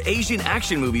 Explore Asian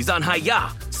action movies on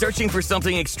Hi-YAH. Searching for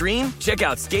something extreme? Check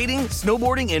out skating,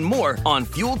 snowboarding, and more on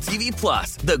Fuel TV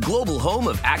Plus, the global home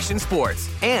of action sports.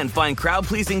 And find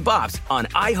crowd-pleasing bops on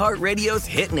iHeartRadio's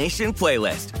Hit Nation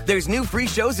playlist. There's new free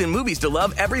shows and movies to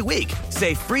love every week.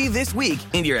 Say free this week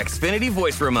in your Xfinity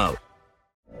voice remote.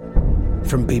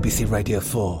 From BBC Radio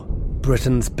 4,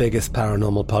 Britain's biggest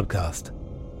paranormal podcast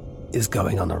is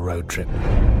going on a road trip.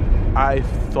 I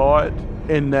thought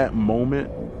in that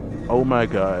moment, oh my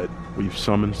God, we've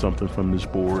summoned something from this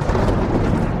board.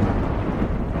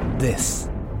 This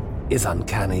is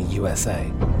Uncanny USA.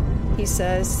 He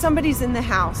says, somebody's in the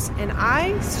house, and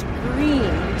I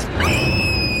screamed.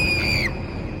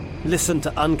 Listen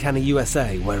to Uncanny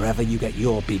USA wherever you get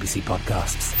your BBC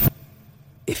podcasts,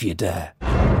 if you dare.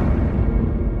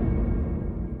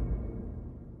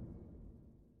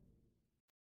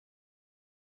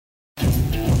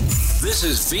 This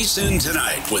is VSiN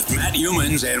Tonight with Matt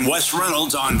Humans and Wes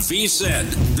Reynolds on VSiN,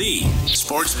 the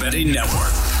sports betting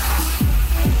network.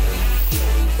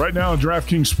 Right now,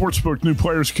 DraftKings Sportsbook, new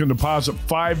players can deposit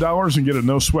 $5 and get a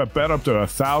no-sweat bet up to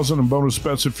 $1,000 in bonus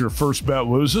bets if your first bet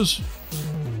loses.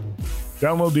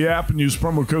 Download the app and use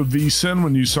promo code VSiN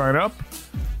when you sign up.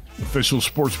 Official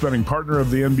sports betting partner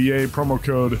of the NBA, promo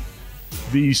code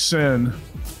VSiN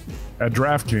at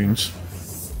DraftKings.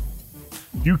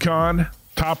 UConn,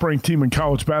 top-ranked team in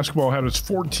college basketball, had its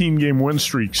 14-game win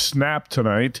streak snapped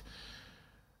tonight.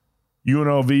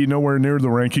 UNLV, nowhere near the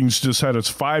rankings, just had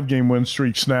its 5-game win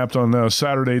streak snapped on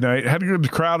Saturday night. Had a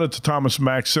good crowd at the Thomas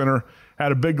Mack Center,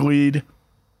 had a big lead.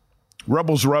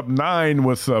 Rebels were up 9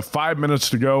 with 5 minutes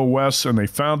to go, Wes, and they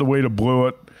found a way to blow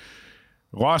it.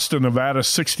 Lost to Nevada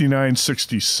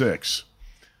 69-66.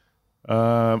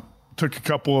 Took a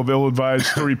couple of ill-advised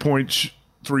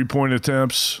three-point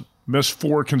attempts, missed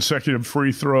 4 consecutive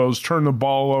free throws, turned the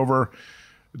ball over.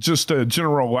 Just a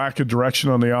general lack of direction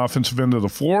on the offensive end of the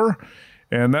floor.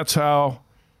 And that's how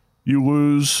you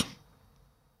lose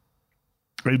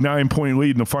a 9-point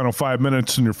lead in the final 5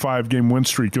 minutes and your 5-game win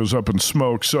streak goes up in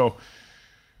smoke. So,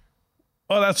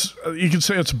 you can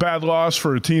say it's a bad loss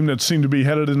for a team that seemed to be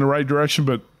headed in the right direction,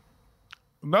 but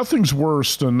nothing's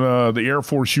worse than the Air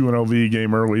Force UNLV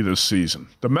game early this season.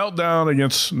 The meltdown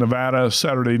against Nevada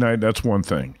Saturday night, that's one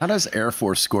thing. How does Air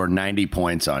Force score 90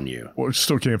 points on you? Well, we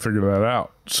still can't figure that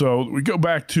out. So we go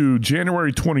back to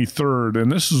January 23rd, and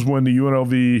this is when the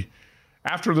UNLV,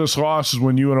 after this loss, is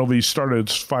when UNLV started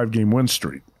its 5-game win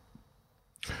streak.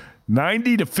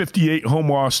 90-58 home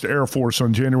loss to Air Force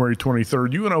on January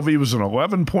 23rd. UNLV was an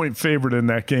 11-point favorite in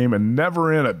that game and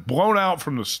never in it. Blown out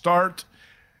from the start.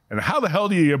 And how the hell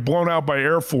do you get blown out by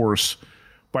Air Force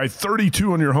by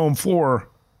 32 on your home floor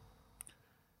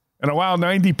and allow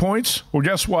 90 points? Well,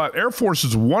 guess what? Air Force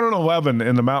is 1-11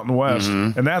 in the Mountain West,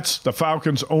 and that's the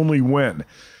Falcons' only win.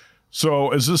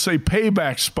 So is this a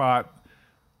payback spot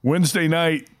Wednesday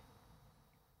night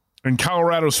in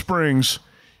Colorado Springs?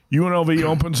 UNLV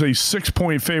opens a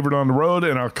 6-point favorite on the road,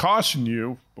 and I'll caution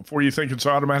you, before you think it's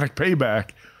automatic payback,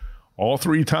 all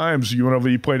 3 times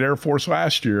UNLV played Air Force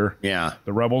last year,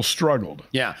 the Rebels struggled.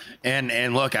 Yeah,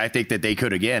 and look, I think that they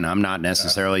could again. I'm not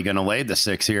necessarily going to lay the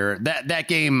 6 here. That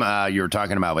game you were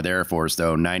talking about with Air Force,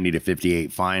 though,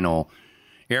 90-58 final.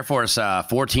 Air Force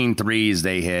 14 threes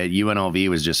they hit. UNLV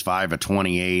was just 5 of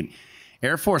 28.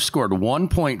 Air Force scored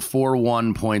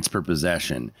 1.41 points per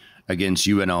possession against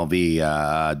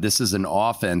UNLV. This is an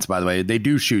offense, by the way. They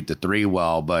do shoot the 3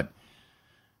 well, but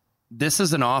this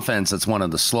is an offense that's one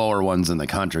of the slower ones in the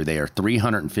country. They are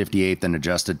 358th in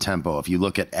adjusted tempo. If you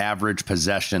look at average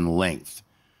possession length,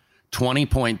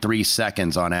 20.3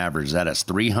 seconds on average. That is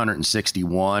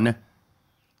 361,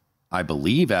 I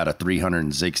believe, out of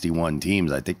 361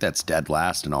 teams. I think that's dead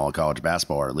last in all of college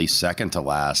basketball, or at least second to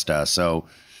last. So,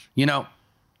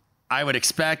 I would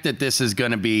expect that this is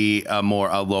going to be a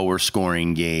lower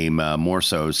scoring game, more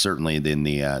so certainly than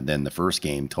the first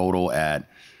game. Total at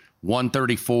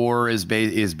 134 is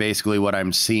basically what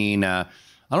I'm seeing. I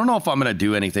don't know if I'm going to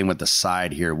do anything with the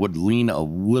side here. Would lean a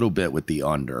little bit with the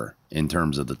under in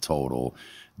terms of the total.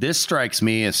 This strikes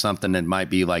me as something that might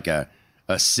be like a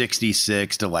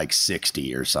 66 to like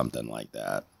 60 or something like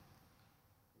that.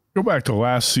 Go back to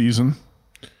last season.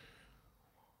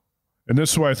 And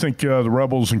this is why I think the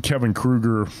Rebels and Kevin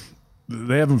Kruger,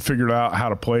 they haven't figured out how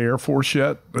to play Air Force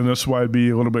yet. And that's why I'd be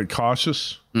a little bit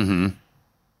cautious. Mm-hmm.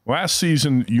 Last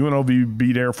season, UNLV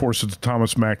beat Air Force at the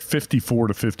Thomas Mack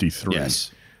 54-53.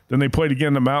 Yes. Then they played again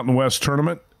in the Mountain West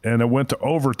tournament, and it went to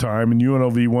overtime, and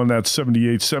UNLV won that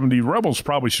 78-70. Rebels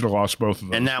probably should have lost both of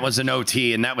those. And that was an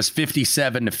OT, and that was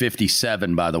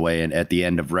 57-57, by the way, at the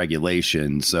end of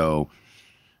regulation. So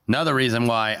another reason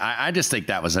why I just think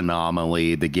that was an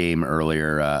anomaly, the game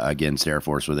earlier against Air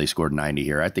Force where they scored 90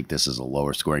 here. I think this is a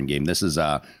lower scoring game. This is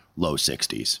low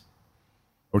 60s.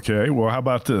 Okay, well, how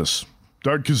about this?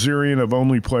 Doug Kazarian of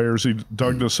Only Players, he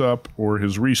dug this up, or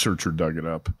his researcher dug it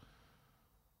up.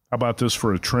 How about this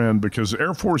for a trend? Because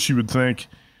Air Force, you would think,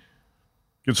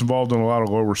 gets involved in a lot of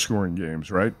lower scoring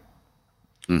games, right?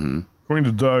 Mm-hmm. According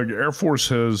to Doug, Air Force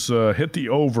has hit the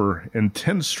over in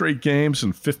 10 straight games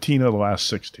and 15 of the last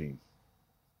 16.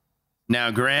 Now,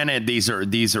 granted, these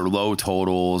are low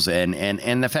totals, and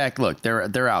the fact, look,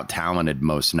 they're out talented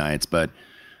most nights, but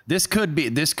This could be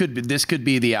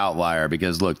the outlier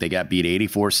because, look, they got beat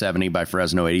 84-70 by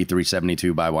Fresno,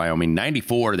 83-72 by Wyoming,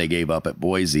 94 they gave up at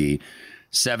Boise,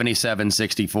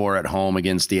 77-64 at home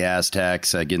against the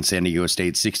Aztecs, against San Diego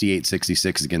State,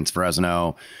 68-66 against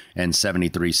Fresno, and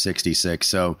 73-66.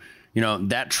 So,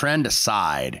 that trend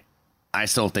aside, I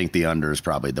still think the under is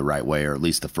probably the right way, or at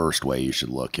least the first way you should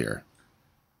look here.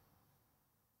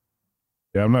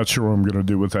 Yeah, I'm not sure what I'm going to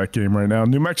do with that game right now.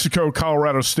 New Mexico,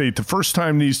 Colorado State. The first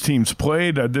time these teams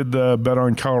played, I did bet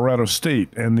on Colorado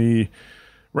State. And the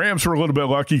Rams were a little bit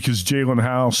lucky because Jalen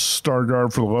House, star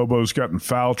guard for the Lobos, got in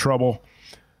foul trouble.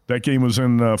 That game was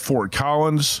in Fort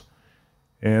Collins.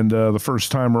 And the first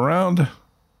time around,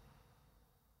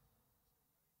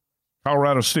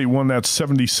 Colorado State won that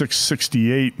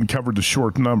 76-68 and covered the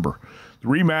short number. The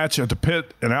rematch at the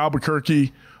Pit in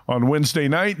Albuquerque on Wednesday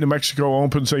night. New Mexico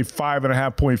opens a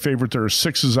 5.5-point favorite. There are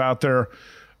 6s out there,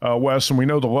 Wes, and we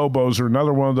know the Lobos are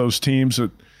another one of those teams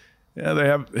that they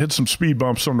have hit some speed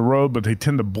bumps on the road, but they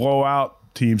tend to blow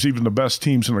out teams, even the best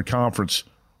teams in the conference,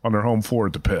 on their home floor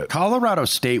at the Pit. Colorado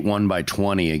State won by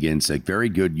 20 against a very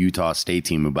good Utah State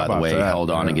team, who, by the way, held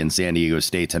on against San Diego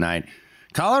State tonight.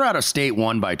 Colorado State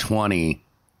won by 20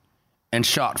 and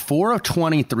shot 4 of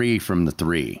 23 from the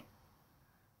three.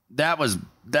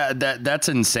 That's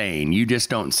insane. You just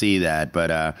don't see that.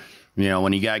 But,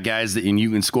 when you got guys and you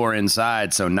can score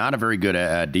inside, so not a very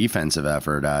good defensive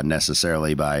effort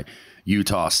necessarily by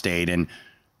Utah State. And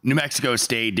New Mexico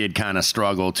State did kind of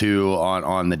struggle, too,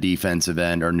 on the defensive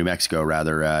end, or New Mexico,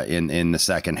 rather, in the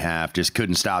second half. Just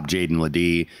couldn't stop Jaden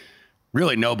Ledee.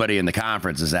 Really, nobody in the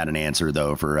conference has had an answer,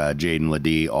 though, for Jaden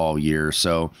Ledee all year.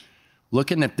 So,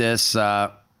 looking at this,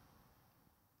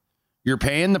 you're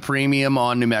paying the premium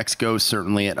on New Mexico,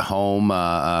 certainly at home,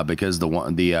 because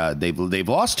they've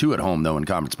lost 2 at home, though, in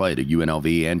conference play, to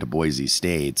UNLV and to Boise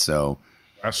State. So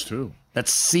that's 2. That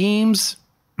seems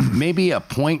maybe a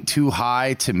point too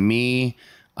high to me.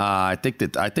 I think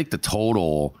the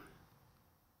total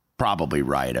probably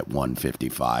right at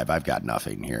 155. I've got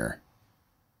nothing here.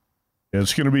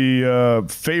 It's going to be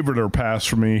favorite or pass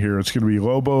for me here. It's going to be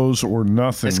Lobos or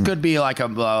nothing. This could be like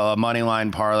a money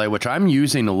line parlay, which I'm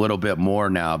using a little bit more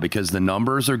now because the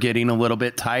numbers are getting a little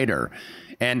bit tighter.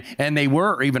 And they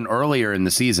were even earlier in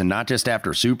the season, not just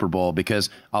after Super Bowl, because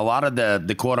a lot of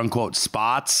the quote-unquote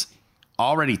spots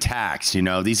already taxed.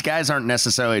 These guys aren't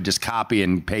necessarily just copy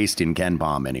and paste in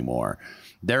KenPom anymore.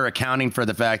 They're accounting for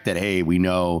the fact that, hey, we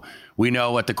know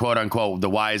what the quote-unquote the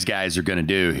wise guys are going to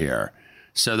do here.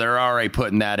 So they're already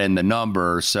putting that in the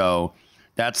number. So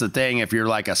that's the thing. If you're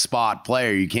like a spot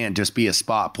player, you can't just be a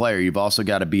spot player. You've also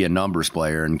got to be a numbers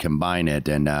player and combine it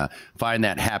and find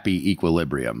that happy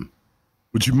equilibrium.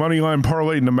 Would you money line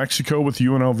parlay New Mexico with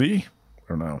UNLV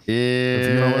or no? If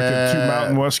you're going to look at 2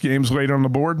 Mountain West games later on the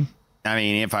board? I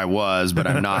mean, if I was, but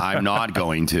I'm not. I'm not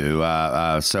going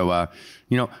to.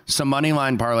 Some money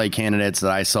line parlay candidates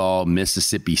that I saw: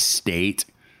 Mississippi State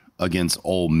against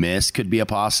Ole Miss could be a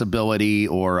possibility,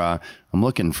 or I'm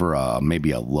looking for maybe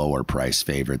a lower price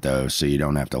favorite, though, so you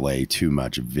don't have to lay too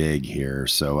much vig here.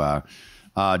 So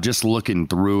just looking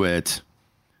through it,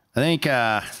 I think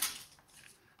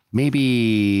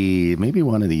maybe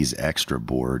one of these extra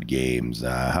board games.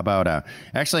 How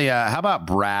about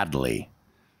Bradley?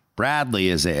 Bradley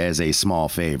is a small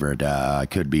favorite,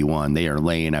 could be one. They are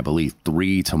laying, I believe,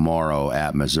 3 tomorrow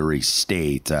at Missouri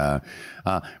State.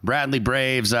 Bradley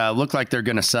Braves look like they're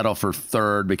going to settle for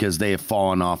 3rd because they have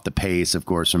fallen off the pace, of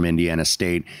course, from Indiana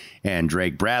State and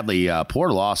Drake. Bradley,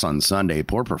 poor loss on Sunday,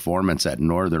 poor performance at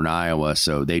Northern Iowa,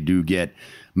 so they do get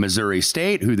Missouri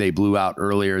State, who they blew out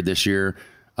earlier this year.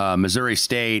 Missouri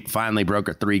State finally broke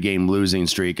a 3-game losing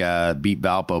streak, beat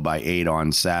Valpo by 8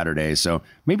 on Saturday. So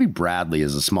maybe Bradley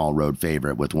is a small road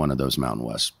favorite with one of those Mountain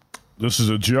West. This is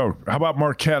a joke. How about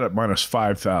Marquette at minus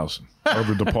 5,000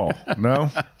 over DePaul? No?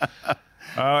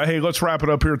 Hey, let's wrap it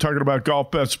up here talking about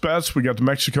golf bets. We got the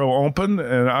Mexico Open,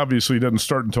 and obviously it doesn't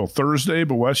start until Thursday,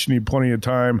 but Wes, you need plenty of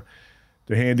time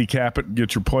to handicap it and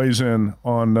get your plays in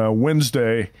on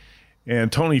Wednesday.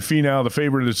 And Tony Finau, the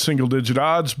favorite at single-digit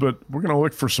odds, but we're going to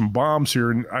look for some bombs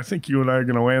here, and I think you and I are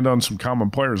going to land on some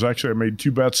common players. Actually, I made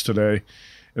 2 bets today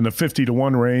in the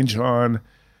 50-1 range on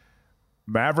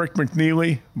Maverick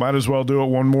McNeely, might as well do it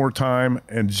one more time,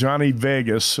 and Johnny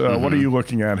Vegas. What are you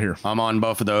looking at here? I'm on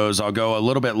both of those. I'll go a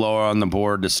little bit lower on the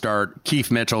board to start.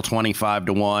 Keith Mitchell,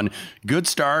 25-1. Good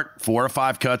start. 4 or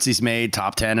 5 cuts he's made,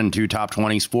 top 10 and 2 top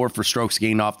 20s, 4 for strokes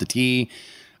gained off the tee.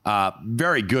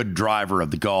 Very good driver of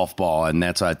the golf ball, and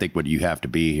that's, I think, what you have to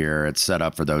be here. It's set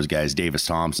up for those guys. Davis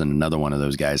Thompson, another one of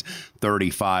those guys,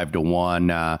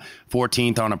 35-1.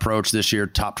 14th on approach this year,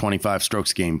 top 25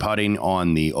 strokes gained putting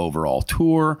on the overall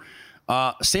tour.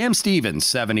 Sam Stevens,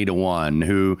 70-1,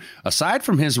 who, aside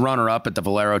from his runner-up at the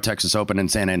Valero Texas Open in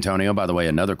San Antonio, by the way,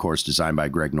 another course designed by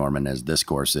Greg Norman, as this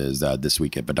course is this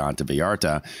week at Vedanta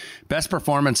Vallarta, best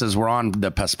performances were on the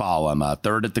Paspalum,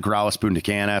 3rd at the Corrales Punta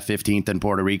Cana, 15th in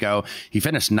Puerto Rico. He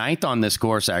finished 9th on this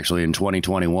course, actually, in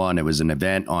 2021. It was an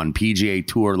event on PGA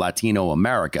Tour Latino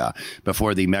America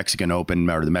before the Mexican Open,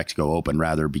 or the Mexico Open,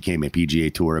 rather, became a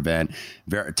PGA Tour event.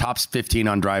 Tops 15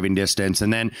 on driving distance.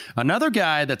 And then another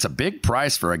guy that's a big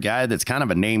price for a guy that's kind of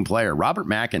a name player, Robert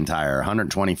McIntyre,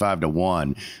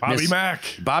 125-1.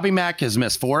 Bobby Mack has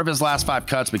missed 4 of his last 5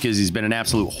 cuts because he's been an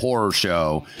absolute horror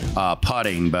show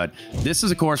putting. But this is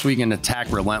a course we can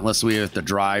attack relentlessly with the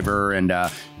driver, and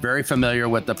very familiar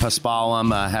with the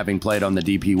Paspalum, having played on the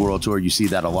DP World Tour. You see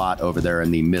that a lot over there in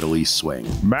the Middle East swing.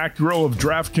 Mac Grill of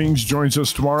DraftKings joins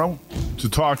us tomorrow to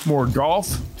talk more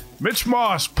golf. Mitch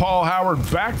Moss, Paul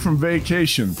Howard back from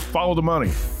vacation. Follow the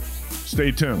money. Stay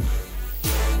tuned.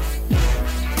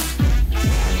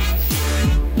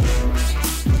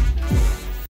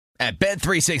 At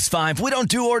Bet365, we don't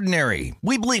do ordinary.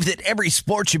 We believe that every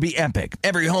sport should be epic.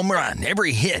 Every home run,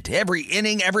 every hit, every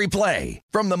inning, every play.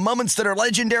 From the moments that are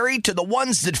legendary to the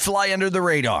ones that fly under the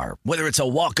radar. Whether it's a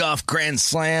walk-off grand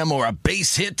slam or a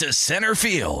base hit to center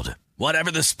field.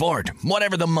 Whatever the sport,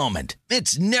 whatever the moment.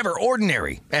 It's never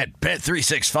ordinary at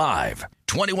Bet365.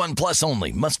 21 plus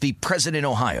only. Must be present in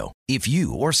Ohio. If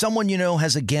you or someone you know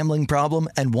has a gambling problem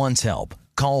and wants help,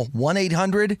 call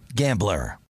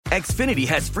 1-800-GAMBLER. Xfinity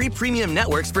has free premium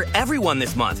networks for everyone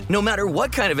this month, no matter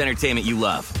what kind of entertainment you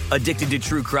love. Addicted to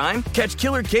true crime? Catch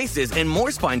killer cases and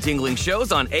more spine-tingling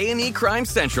shows on A&E Crime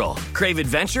Central. Crave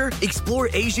adventure? Explore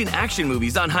Asian action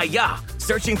movies on Hi-Ya.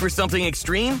 Searching for something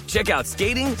extreme? Check out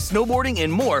skating, snowboarding,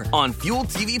 and more on Fuel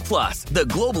TV Plus, the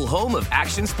global home of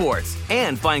action sports.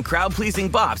 And find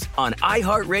crowd-pleasing bops on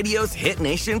iHeartRadio's Hit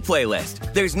Nation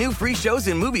playlist. There's new free shows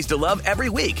and movies to love every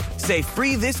week. Say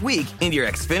free this week in your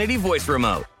Xfinity voice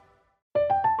remote.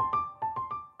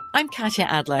 I'm Katya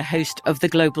Adler, host of The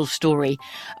Global Story.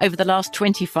 Over the last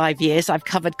 25 years, I've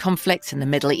covered conflicts in the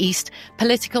Middle East,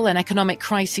 political and economic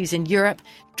crises in Europe,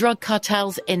 drug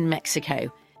cartels in Mexico.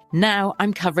 Now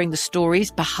I'm covering the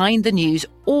stories behind the news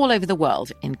all over the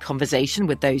world in conversation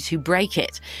with those who break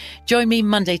it. Join me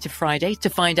Monday to Friday to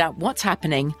find out what's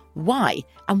happening, why,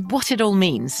 and what it all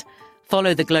means.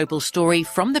 Follow The Global Story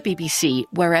from the BBC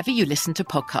wherever you listen to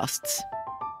podcasts.